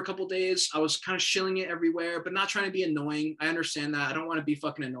happened for a couple days. I was kind of shilling it everywhere, but not trying to be annoying. I understand that. I don't want to be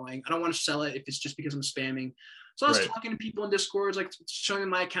fucking annoying. I don't want to sell it if it's just because I'm spamming. So I was talking to people in Discord, like showing them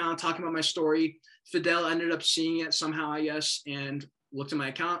my account, talking about my story. Fidel ended up seeing it somehow, I guess, and looked at my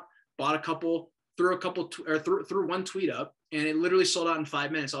account, bought a couple, threw one tweet up, and it literally sold out in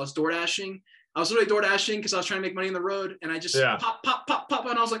 5 minutes. I was DoorDashing. I was literally DoorDashing because I was trying to make money on the road, and I just pop,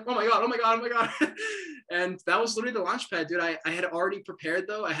 and I was like, oh my god. And that was literally the launch pad, dude. I had already prepared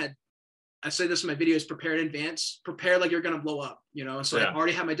though. I say this in my videos, prepare in advance, prepare like you're going to blow up, you know? So I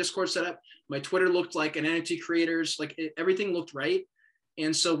already had my Discord set up. My Twitter looked like an NFT creators, like everything looked right.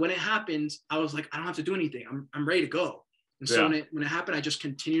 And so when it happened, I was like, I don't have to do anything. I'm ready to go. And so when it happened, I just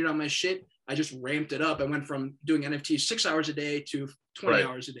continued on my shit. I just ramped it up. I went from doing NFTs 6 hours a day to 20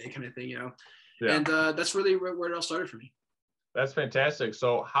 hours a day kind of thing, you know? Yeah. And that's really where it all started for me. That's fantastic.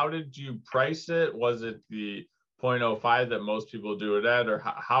 So how did you price it? Was it the 0.05 that most people do it at, or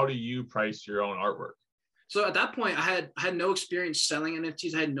how do you price your own artwork? So at that point, I had no experience selling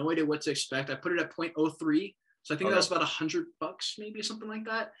NFTs. I had no idea what to expect. I put it at 0.03. So I think that was about $100, maybe something like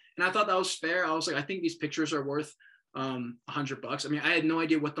that. And I thought that was fair. I was like, I think these pictures are worth $100. I mean, I had no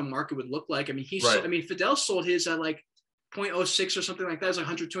idea what the market would look like. I mean, Fidel sold his at like 0.06 or something like that. It was like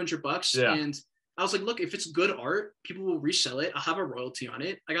 $100, $200. Yeah. And I was like, look, if it's good art, people will resell it. I'll have a royalty on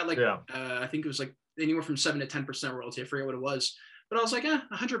it. I got like, I think it was like anywhere from 7 to 10% royalty. I forget what it was, but I was like,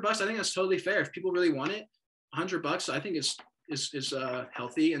 $100. I think that's totally fair. If people really want it, $100, I think is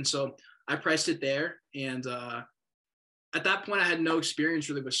healthy. And so I priced it there. And at that point, I had no experience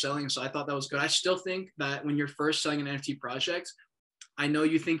really with selling. So I thought that was good. I still think that when you're first selling an NFT project, I know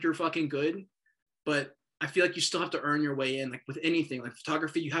you think you're fucking good, but I feel like you still have to earn your way in. Like with anything, like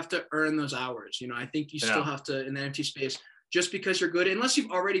photography, you have to earn those hours. You know, I think you still have to, in the NFT space, just because you're good, unless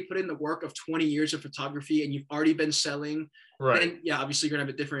you've already put in the work of 20 years of photography and you've already been selling, then obviously you're gonna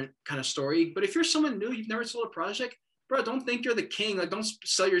have a different kind of story. But if you're someone new, you've never sold a project, bro, don't think you're the king. Like, don't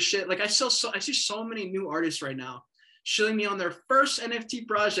sell your shit. Like I see so many new artists right now shilling me on their first NFT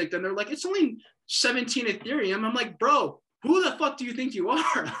project, and they're like, it's only 17 Ethereum. I'm like, bro, who the fuck do you think you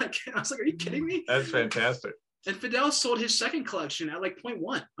are? Like, I was like, are you kidding me? That's fantastic. And Fidel sold his second collection at like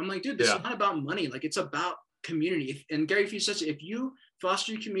 0.1. I'm like, dude, this is not about money. Like, it's about community. And Gary Vee says, if you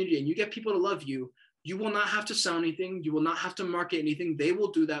foster your community and you get people to love you, you will not have to sell anything. You will not have to market anything. They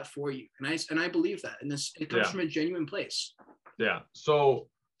will do that for you. And I believe that. And it comes from a genuine place. Yeah. So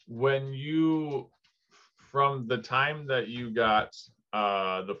when from the time that you got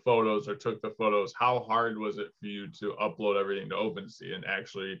the photos or took the photos, how hard was it for you to upload everything to OpenSea and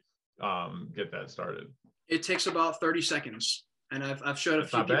actually get that started? It takes about 30 seconds. And I've showed a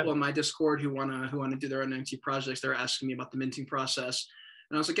few people in my Discord who wanna do their own NFT projects. They're asking me about the minting process.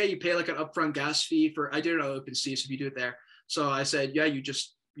 And I was like, yeah, you pay like an upfront gas fee I did it on OpenSea, so if you do it there. So I said, yeah,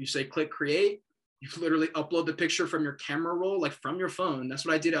 you say click create. You literally upload the picture from your camera roll, like from your phone. That's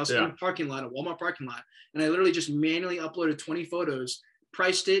what I did. I was in a parking lot, a Walmart parking lot. And I literally just manually uploaded 20 photos,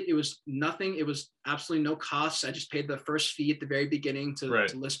 priced it. It was nothing. It was absolutely no costs. I just paid the first fee at the very beginning to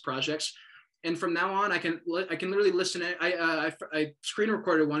list projects. And from now on, I can literally listen. I screen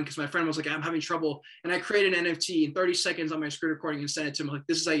recorded one because my friend was like, I'm having trouble. And I created an NFT in 30 seconds on my screen recording and sent it to him. I'm like,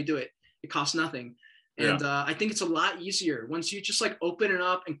 this is how you do it. It costs nothing. And I think it's a lot easier once you just like open it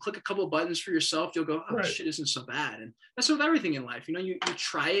up and click a couple of buttons for yourself. You'll go, oh, shit isn't so bad. And that's with everything in life. You know, you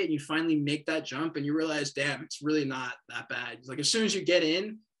try it and you finally make that jump and you realize, damn, it's really not that bad. It's like as soon as you get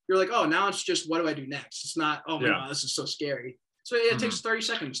in, you're like, oh, now it's just, what do I do next? It's not, oh my God, this is so scary. So it takes 30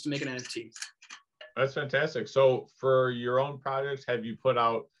 seconds to make an NFT. That's fantastic. So for your own projects, have you put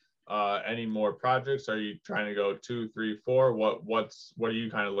out any more projects? Are you trying to go 2, 3, 4? What are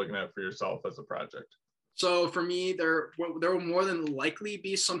you kind of looking at for yourself as a project? So for me, there will more than likely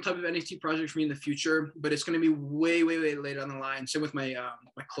be some type of NFT project for me in the future, but it's going to be way, way, way later down the line. Same with my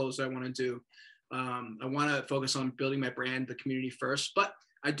my clothes that I want to do. I want to focus on building my brand, the community first. But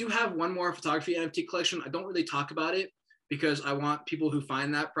I do have one more photography NFT collection. I don't really talk about it because I want people who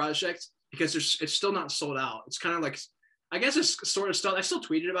find that project, because it's still not sold out. It's kind of like, I guess it's sort of still, I still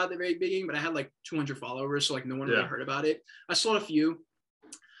tweeted about it at the very beginning, but I had like 200 followers. So like no one really heard about it. I sold a few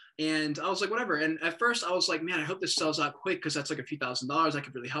and I was like, whatever. And at first I was like, man, I hope this sells out quick, because that's like a few $1,000s. That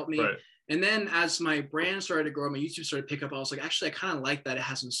could really help me. Right. And then as my brand started to grow, my YouTube started to pick up, I was like, actually, I kind of like that it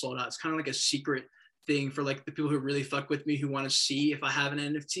hasn't sold out. It's kind of like a secret thing for like the people who really fuck with me, who want to see if I have an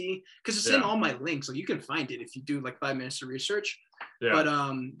NFT, because it's in all my links. Like you can find it if you do like 5 minutes of research. But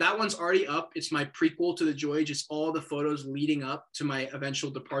that one's already up. It's my prequel to the Joyage. It's all the photos leading up to my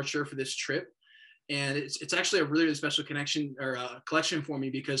eventual departure for this trip. And it's actually a really, really special connection or collection for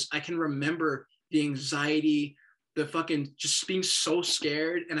me, because I can remember the anxiety, the fucking just being so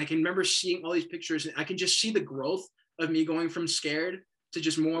scared. And I can remember seeing all these pictures, and I can just see the growth of me going from scared to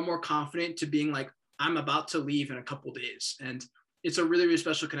just more and more confident to being like, I'm about to leave in a couple days. And it's a really, really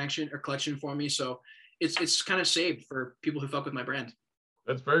special connection or collection for me. So it's kind of saved for people who fuck with my brand.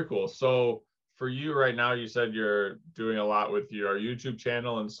 That's very cool. So for you right now, you said you're doing a lot with your YouTube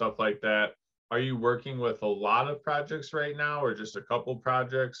channel and stuff like that. Are you working with a lot of projects right now, or just a couple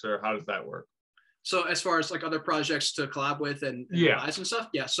projects, or how does that work? So as far as like other projects to collab with and advise and stuff.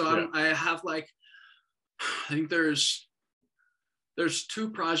 Yeah. So I have like, I think there's 2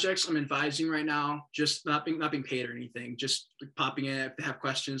 projects I'm advising right now, just not being paid or anything, just like popping in. If they have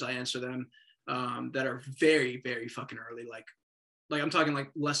questions, I answer them, that are very, very fucking early. Like I'm talking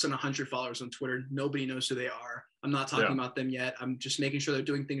like less than 100 followers on Twitter. Nobody knows who they are. I'm not talking about them yet. I'm just making sure they're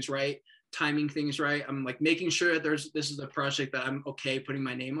doing things right, timing things right. I'm like making sure that this is a project that I'm okay putting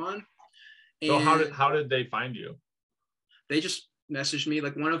my name on. So how did they find you? They just messaged me.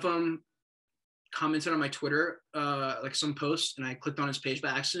 Like one of them commented on my Twitter, like some post, and I clicked on his page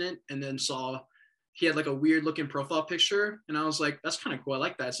by accident, and then saw he had like a weird looking profile picture, and I was like, that's kind of cool. I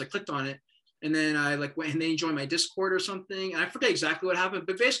like that. So I clicked on it, and then I like went, and then he joined my Discord or something, and I forget exactly what happened,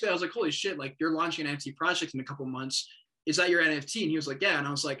 but basically I was like, holy shit, like you're launching an NFT project in a couple months. Is that your NFT? And he was like, yeah. And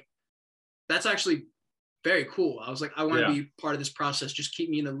I was like, that's actually very cool. I was like, I want to be part of this process. Just keep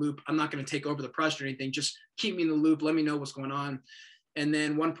me in the loop. I'm not going to take over the project or anything. Just keep me in the loop. Let me know what's going on. And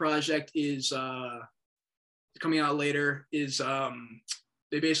then one project is coming out later is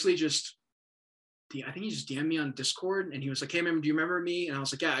they basically just, I think he just DM'd me on Discord, and he was like, hey, do you remember me? And I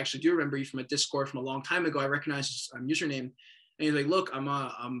was like, yeah, I actually do remember you from a Discord from a long time ago. I recognize his username. And he's like, look, I'm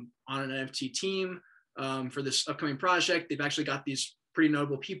on an NFT team for this upcoming project. They've actually got these pretty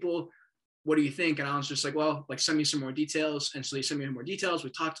notable people. What do you think? And I was just like, well, like send me some more details. And so they sent me more details.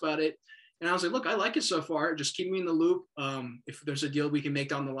 We talked about it. And I was like, look, I like it so far. Just keep me in the loop. If there's a deal we can make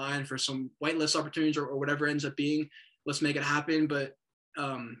down the line for some whitelist opportunities or whatever ends up being, let's make it happen. But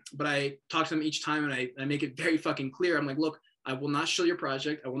I talk to them each time, and I make it very fucking clear. I'm like, look, I will not show your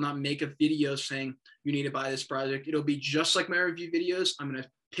project. I will not make a video saying you need to buy this project. It'll be just like my review videos. I'm going to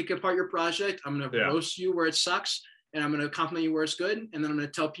pick apart your project. I'm going to roast you where it sucks, and I'm going to compliment you where it's good. And then I'm going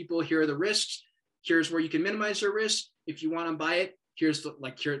to tell people, here are the risks. Here's where you can minimize your risk. If you want to buy it, here's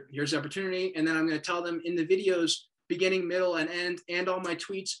the opportunity. And then I'm going to tell them in the videos, beginning, middle, and end, and all my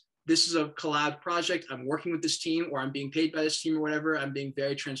tweets, this is a collab project. I'm working with this team, or I'm being paid by this team, or whatever. I'm being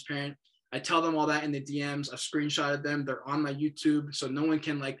very transparent. I tell them all that in the DMs. I've screenshotted them. They're on my YouTube, so no one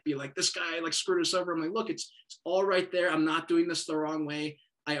can like be like, this guy like screwed us over. I'm like, look, it's all right there. I'm not doing this the wrong way.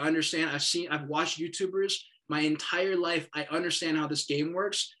 I understand. I've watched YouTubers my entire life. I understand how this game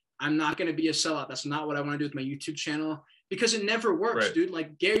works. I'm not going to be a sellout. That's not what I want to do with my YouTube channel, because it never works, dude.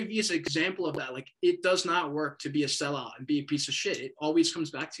 Like Gary Vee is an example of that. Like it does not work to be a sellout and be a piece of shit. It always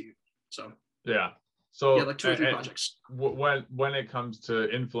comes back to you. So so like 2 or 3 projects. When it comes to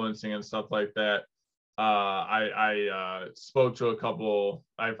influencing and stuff like that, I spoke to a couple.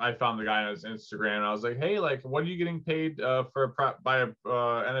 I found the guy on his Instagram, and I was like, hey, like, what are you getting paid by a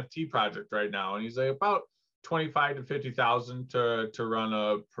NFT project right now? And he's like, about 25 to 50,000 to run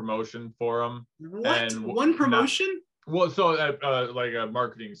a promotion for him. What? And one promotion? So like a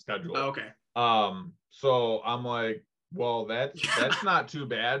marketing schedule. Oh, okay. So I'm like, well, that's not too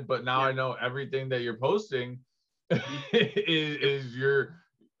bad. But now I know everything that you're posting is your.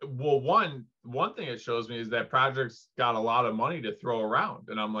 Well, one thing it shows me is that project's got a lot of money to throw around,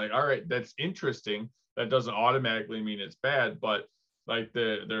 and I'm like, all right, that's interesting. That doesn't automatically mean it's bad, but like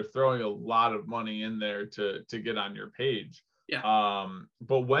they're throwing a lot of money in there to get on your page.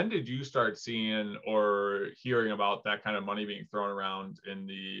 But when did you start seeing or hearing about that kind of money being thrown around in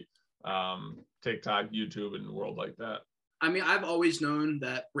the TikTok, YouTube, and the world like that? I mean, I've always known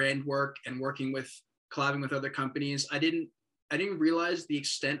that brand work and collabing with other companies. I didn't realize the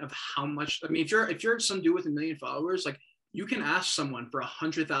extent of how much. I mean, if you're some dude with 1 million followers, like you can ask someone for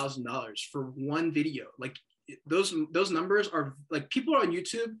 $100,000 for one video. Like those numbers are like, people on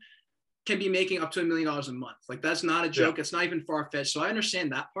YouTube can be making up to $1 million a month. Like that's not a joke. It's not even far-fetched. So I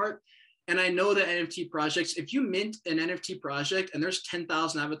understand that part. And I know that NFT projects, if you mint an NFT project and there's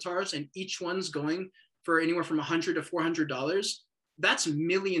 10,000 avatars and each one's going for anywhere from $100 to $400, that's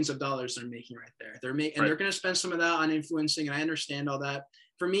millions of dollars they're making right there. They're going to spend some of that on influencing. And I understand all that.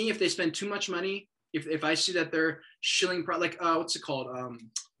 For me, if they spend too much money, if I see that they're shilling, what's it called?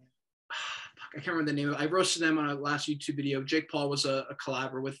 I can't remember the name of it. I roasted them on a last YouTube video. Jake Paul was a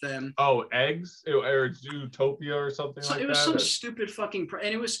collabor with them. Oh, Eggs or Zootopia or something like that? It was some stupid fucking,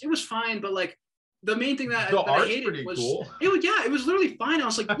 and it was fine, but like, the main thing that I art's hated pretty was cool. It was literally fine. I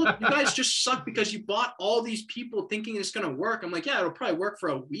was like, look, you guys just suck because you bought all these people thinking it's gonna work. I'm like, yeah, it'll probably work for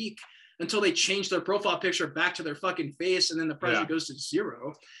a week until they change their profile picture back to their fucking face, and then the project goes to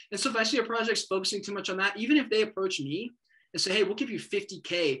zero. And so if I see a project's focusing too much on that, even if they approach me and say, hey, we'll give you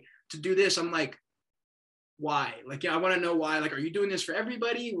 $50K to do this, I'm like, why? Like, yeah, I want to know why. Like, are you doing this for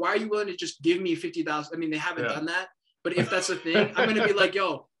everybody? Why are you willing to just give me 50,000? I mean, they haven't done that, but if that's a thing, I'm gonna be like,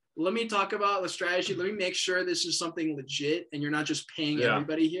 yo, let me talk about the strategy. Let me make sure this is something legit and you're not just paying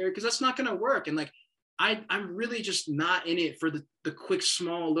everybody here, because that's not gonna work. And like, I'm really just not in it for the quick,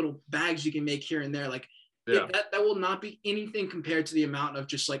 small little bags you can make here and there. Like that will not be anything compared to the amount of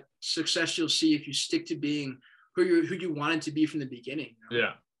just like success you'll see if you stick to being who you wanted to be from the beginning. You know?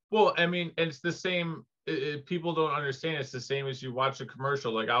 Yeah. Well, I mean, it's the same. People don't understand. It's the same as you watch a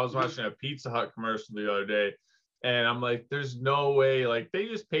commercial. Like I was watching a Pizza Hut commercial the other day, and I'm like, there's no way. Like they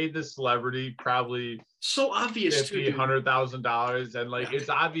just paid this celebrity probably so obvious $100,000, and like it's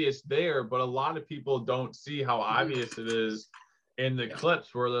obvious there, but a lot of people don't see how obvious it is in the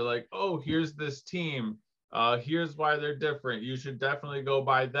clips where they're like, oh, here's this team, here's why they're different, you should definitely go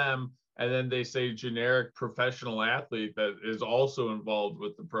buy them, and then they say generic professional athlete that is also involved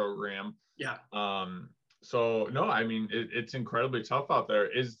with the program. So no, I mean it's incredibly tough out there.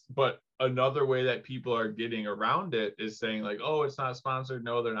 But another way that people are getting around it is saying like, oh, it's not sponsored,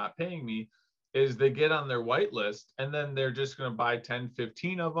 no, they're not paying me, is they get on their whitelist and then they're just going to buy 10,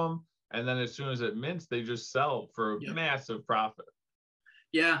 15 of them. And then as soon as it mints, they just sell for a massive profit.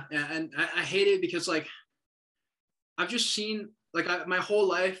 Yeah. And I hate it because like, I've just seen like my whole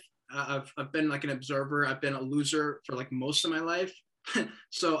life, I've been like an observer. I've been a loser for like most of my life.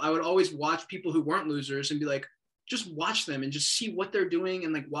 So I would always watch people who weren't losers and be like, just watch them and just see what they're doing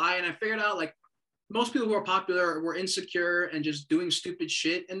and like why. And I figured out like, most people who are popular were insecure and just doing stupid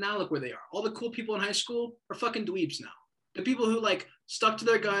shit. And now look where they are. All the cool people in high school are fucking dweebs now. The people who like stuck to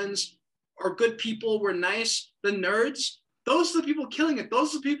their guns are good people, were nice. The nerds, those are the people killing it.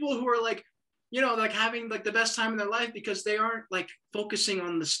 Those are the people who are like, you know, like having like the best time in their life because they aren't like focusing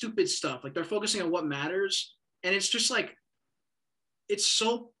on the stupid stuff. Like they're focusing on what matters. And it's just like, it's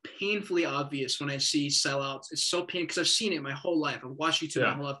so painfully obvious when I see sellouts. It's so painful because I've seen it my whole life. I've watched YouTube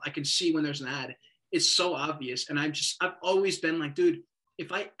my whole life. I can see when there's an ad. It's so obvious. And I've always been like, dude,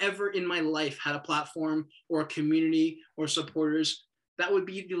 if I ever in my life had a platform or a community or supporters, that would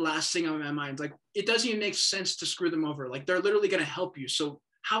be the last thing on my mind. Like, it doesn't even make sense to screw them over. Like, they're literally going to help you. So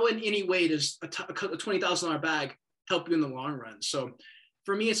how in any way does a $20,000 bag help you in the long run? So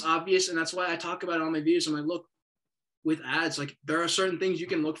for me, it's obvious. And that's why I talk about it on my videos. I'm like, look, with ads, like there are certain things you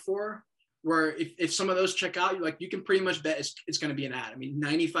can look for where if some of those check out, you can pretty much bet it's going to be an ad. I mean,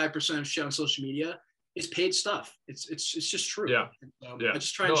 95% of shit on social media is paid stuff. It's just true. Yeah. So I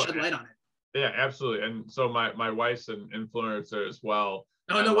just try and shed light on it. Yeah, absolutely. And so my wife's an influencer as well.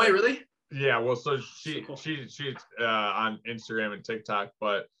 Oh, no way, really? Yeah. Well, so she's on Instagram and TikTok,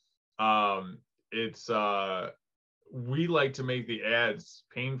 but it's we like to make the ads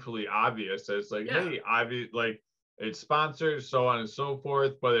painfully obvious. It's like, hey, obvious, like it's sponsored, so on and so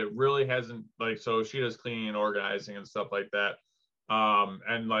forth, but it really hasn't, like, so she does cleaning and organizing and stuff like that.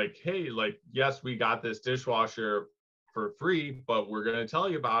 And like, hey, like, yes, we got this dishwasher for free, but we're going to tell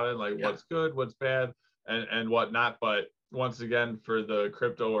you about it, like what's good, what's bad, and whatnot. But once again, for the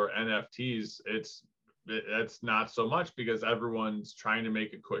crypto or NFTs, it's not so much because everyone's trying to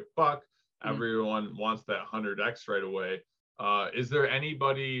make a quick buck. Everyone wants that 100x right away. Is there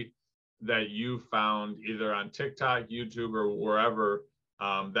anybody that you found either on TikTok, YouTube, or wherever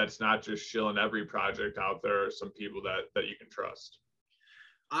that's not just shilling every project out there, or some people that you can trust?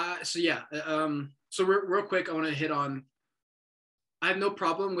 So real quick, I want to hit on, I have no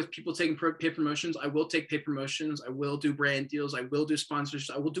problem with people taking paid promotions. I will take paid promotions. I will do brand deals. I will do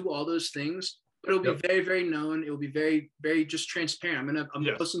sponsorships. I will do all those things, but it'll be very, very known. It will be very, very just transparent. I'm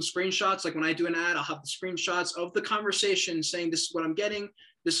gonna post some screenshots. Like when I do an ad, I'll have the screenshots of the conversation saying this is what I'm getting.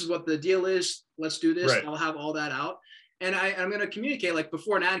 This is what the deal is. Let's do this. Right. I'll have all that out. And I'm going to communicate like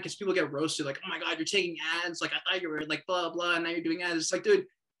before an ad, because people get roasted. Like, oh my God, you're taking ads. Like, I thought you were like blah, blah. And now you're doing ads. It's like, dude,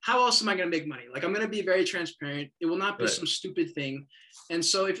 how else am I going to make money? Like, I'm going to be very transparent. It will not be some stupid thing. And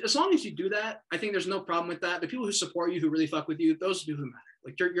so as long as you do that, I think there's no problem with that. The people who support you, who really fuck with you, those are the people who matter.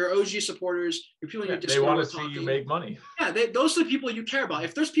 Like your OG supporters, your people in your Discord. They want to see you make money. Yeah, those are the people you care about.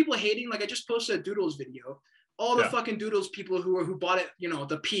 If there's people hating, like I just posted a Doodles video, all the fucking Doodles people who bought it,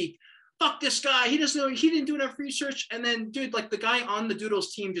 the peak. Fuck this guy. He doesn't know. He didn't do enough research. And then, dude, like the guy on the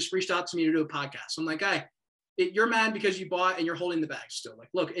Doodles team just reached out to me to do a podcast. I'm like, guy, you're mad because you bought and you're holding the bag still. Like,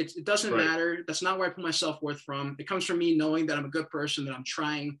 look, it doesn't matter. That's not where I put my self-worth from. It comes from me knowing that I'm a good person, that I'm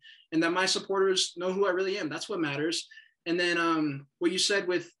trying, and that my supporters know who I really am. That's what matters. And then what you said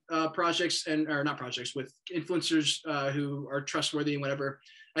with projects or not projects, with influencers who are trustworthy and whatever.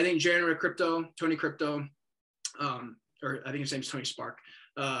 I think January Crypto, Tony Crypto, or I think his name's Tony Spark.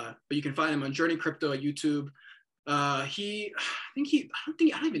 But you can find him on Journey Crypto at YouTube. I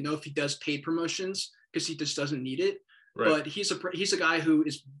don't even know if he does paid promotions because he just doesn't need it. Right. But he's a guy who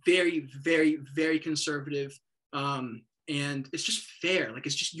is very, very, very conservative. And it's just fair. Like,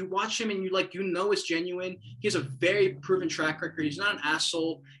 it's just, you watch him and it's genuine. He has a very proven track record. He's not an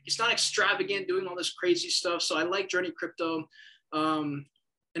asshole. He's not extravagant doing all this crazy stuff. So I like Journey Crypto. And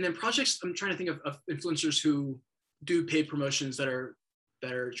then projects, I'm trying to think of influencers who do paid promotions that are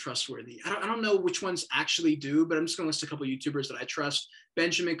trustworthy. I don't know which ones actually do, but I'm just going to list a couple of YouTubers that I trust.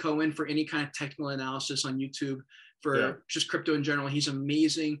 Benjamin Cohen for any kind of technical analysis on YouTube, for just crypto in general. He's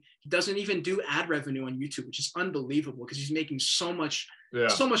amazing. He doesn't even do ad revenue on YouTube, which is unbelievable because he's making so much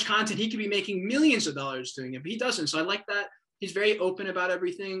content. He could be making millions of dollars doing it, but he doesn't. So I like that. He's very open about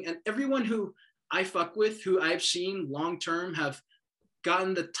everything. And everyone who I fuck with, who I've seen long-term, have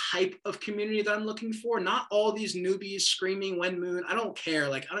gotten the type of community that I'm looking for. Not all these newbies screaming when moon. I don't care.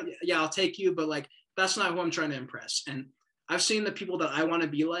 Like, I'll take you, but like, that's not who I'm trying to impress. And I've seen the people that I want to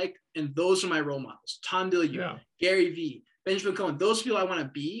be like, and those are my role models. Tom Bilyeu, Gary Vee, Benjamin Cohen, those people I want to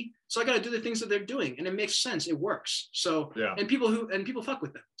be. So I got to do the things that they're doing, and it makes sense. It works. So, and people fuck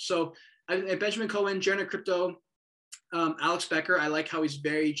with them. So Benjamin Cohen, Janet Crypto, Alex Becker, I like how he's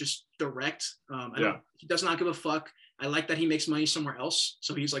very just direct. He does not give a fuck. I like that he makes money somewhere else.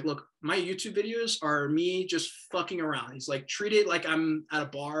 So he's like, look, my YouTube videos are me just fucking around. He's like, treat it like I'm at a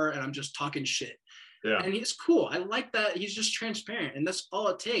bar and I'm just talking shit. Yeah. And he's cool. I like that he's just transparent, and that's all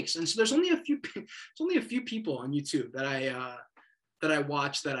it takes. And so there's only a few people on YouTube that I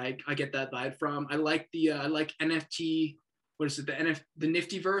watch that I get that vibe from. I like the NFT. What is it? The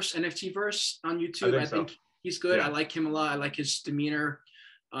Niftyverse, NFT verse on YouTube. I think he's good. I like him a lot. I like his demeanor.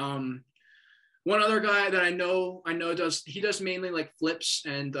 One other guy that I know does mainly like flips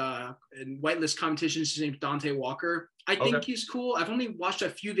and whitelist competitions. His name's Dante Walker. I think he's cool. I've only watched a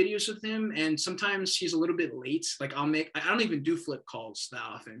few videos of him, and sometimes he's a little bit late. Like I don't even do flip calls that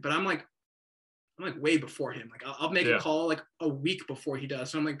often, but I'm like way before him. Like I'll make a call like a week before he does.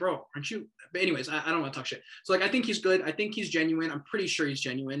 So I'm like, bro, aren't you? But anyways, I don't want to talk shit. So like, I think he's good. I think he's genuine. I'm pretty sure he's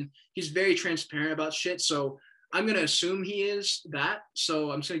genuine. He's very transparent about shit. So I'm going to assume he is that.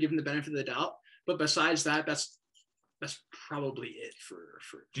 So I'm just going to give him the benefit of the doubt. But besides that, that's probably it for.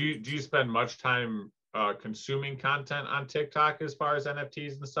 Do you spend much time consuming content on TikTok as far as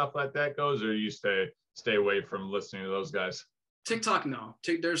NFTs and stuff like that goes, or you stay away from listening to those guys? TikTok, no.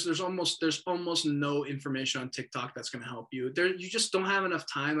 There's almost no information on TikTok that's going to help you. You just don't have enough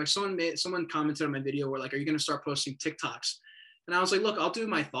time. Like someone commented on my video where like, are you going to start posting TikToks? And I was like, look, I'll do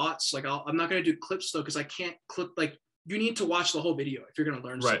my thoughts. Like I'm not going to do clips though, because I can't clip. Like you need to watch the whole video if you're going to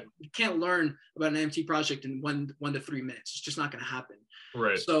learn something. You can't learn about an NFT project in 1 to 3 minutes. It's just not going to happen.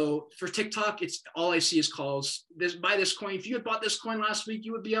 Right. So for TikTok, it's all I see is calls. Buy this coin. If you had bought this coin last week,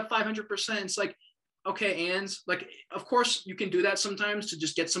 you would be up 500%. It's like, okay, and like, of course you can do that sometimes to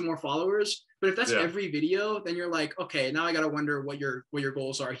just get some more followers. But if that's every video, then you're like, okay, now I got to wonder what your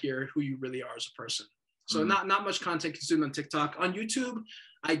goals are here, who you really are as a person. So not much content consumed on TikTok. On YouTube,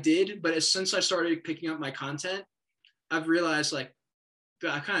 I did, but since I started picking up my content, I've realized like,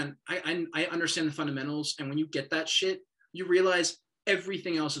 I understand the fundamentals, and when you get that shit, you realize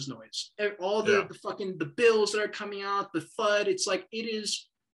everything else is noise. All the fucking the bills that are coming out, the FUD, it's like it is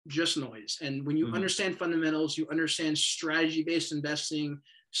just noise. And when you understand fundamentals, you understand strategy-based investing,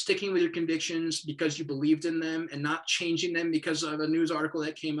 sticking with your convictions because you believed in them and not changing them because of a news article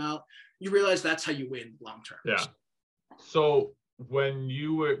that came out, you realize that's how you win long term. Yeah. So when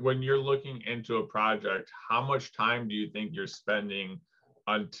you're looking into a project, how much time do you think you're spending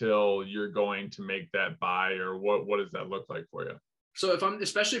until you're going to make that buy, or what does that look like for you? So if I'm,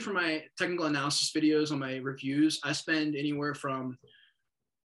 especially for my technical analysis videos on my reviews, I spend anywhere from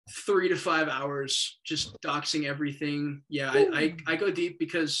 3 to 5 hours just doxing everything. Yeah, I go deep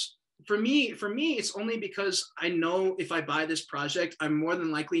because for me, it's only because I know if I buy this project, I'm more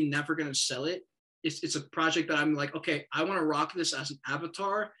than likely never going to sell it. It's a project that I'm like, okay, I want to rock this as an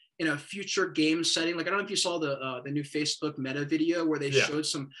avatar in a future game setting. Like, I don't know if you saw the new Facebook Meta video where they showed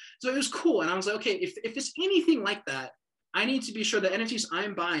some, so it was cool. And I was like, okay, if it's anything like that, I need to be sure the NFTs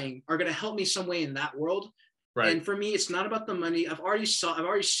I'm buying are going to help me some way in that world. Right. And for me, it's not about the money. I've already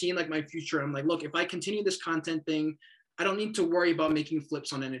seen like my future. I'm like, look, if I continue this content thing, I don't need to worry about making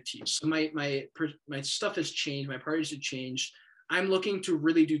flips on NFTs. So my stuff has changed. My priorities have changed. I'm looking to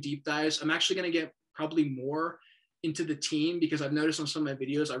really do deep dives. I'm actually going to get probably more into the team, because I've noticed on some of my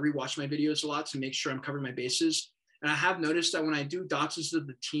videos, I rewatch my videos a lot to make sure I'm covering my bases. And I have noticed that when I do doxes of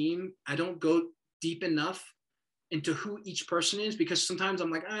the team, I don't go deep enough into who each person is, because sometimes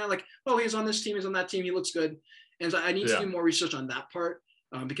I'm like, oh, he's on this team, he's on that team, he looks good. And so I need to do more research on that part,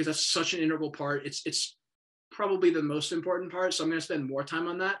 because that's such an integral part. It's probably the most important part. So I'm going to spend more time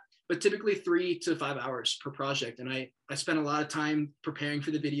on that, but typically 3 to 5 hours per project. And I spend a lot of time preparing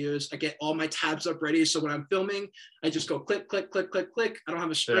for the videos. I get all my tabs up ready. So when I'm filming, I just go click, click, click, click, click. I don't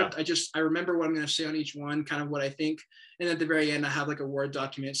have a script. I remember what I'm going to say on each one, kind of what I think. And at the very end, I have like a Word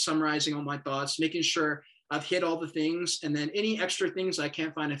document summarizing all my thoughts, making sure I've hit all the things. And then any extra things I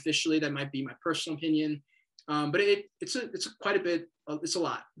can't find officially, that might be my personal opinion. But it's quite a bit. It's a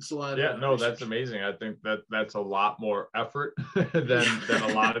lot. It's a lot. Yeah, no, research. That's amazing. I think that's a lot more effort than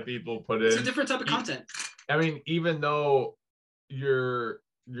a lot of people put in. It's a different type of content. I mean, even though you're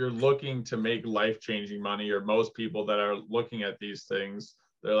looking to make life-changing money, or most people that are looking at these things,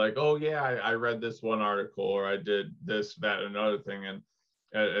 they're like, oh yeah, I read this one article, or I did this, that, and another thing. And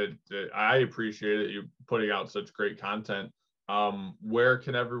I appreciate it, you putting out such great content. Where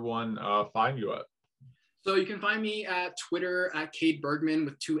can everyone find you at? So you can find me at Twitter at Cade Bergman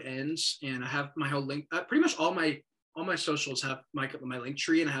with 2 N's, and I have my whole link. Pretty much all my socials have my link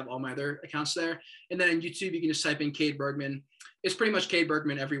tree, and I have all my other accounts there. And then on YouTube, you can just type in Cade Bergman. It's pretty much Cade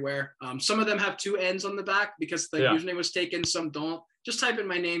Bergman everywhere. Some of them have 2 N's on the back because the username was taken. Some don't. Just type in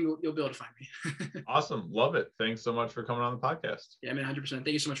my name, you'll be able to find me. Awesome, love it. Thanks so much for coming on the podcast. Yeah, I mean, 100%. Thank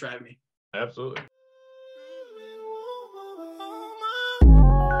you so much for having me. Absolutely.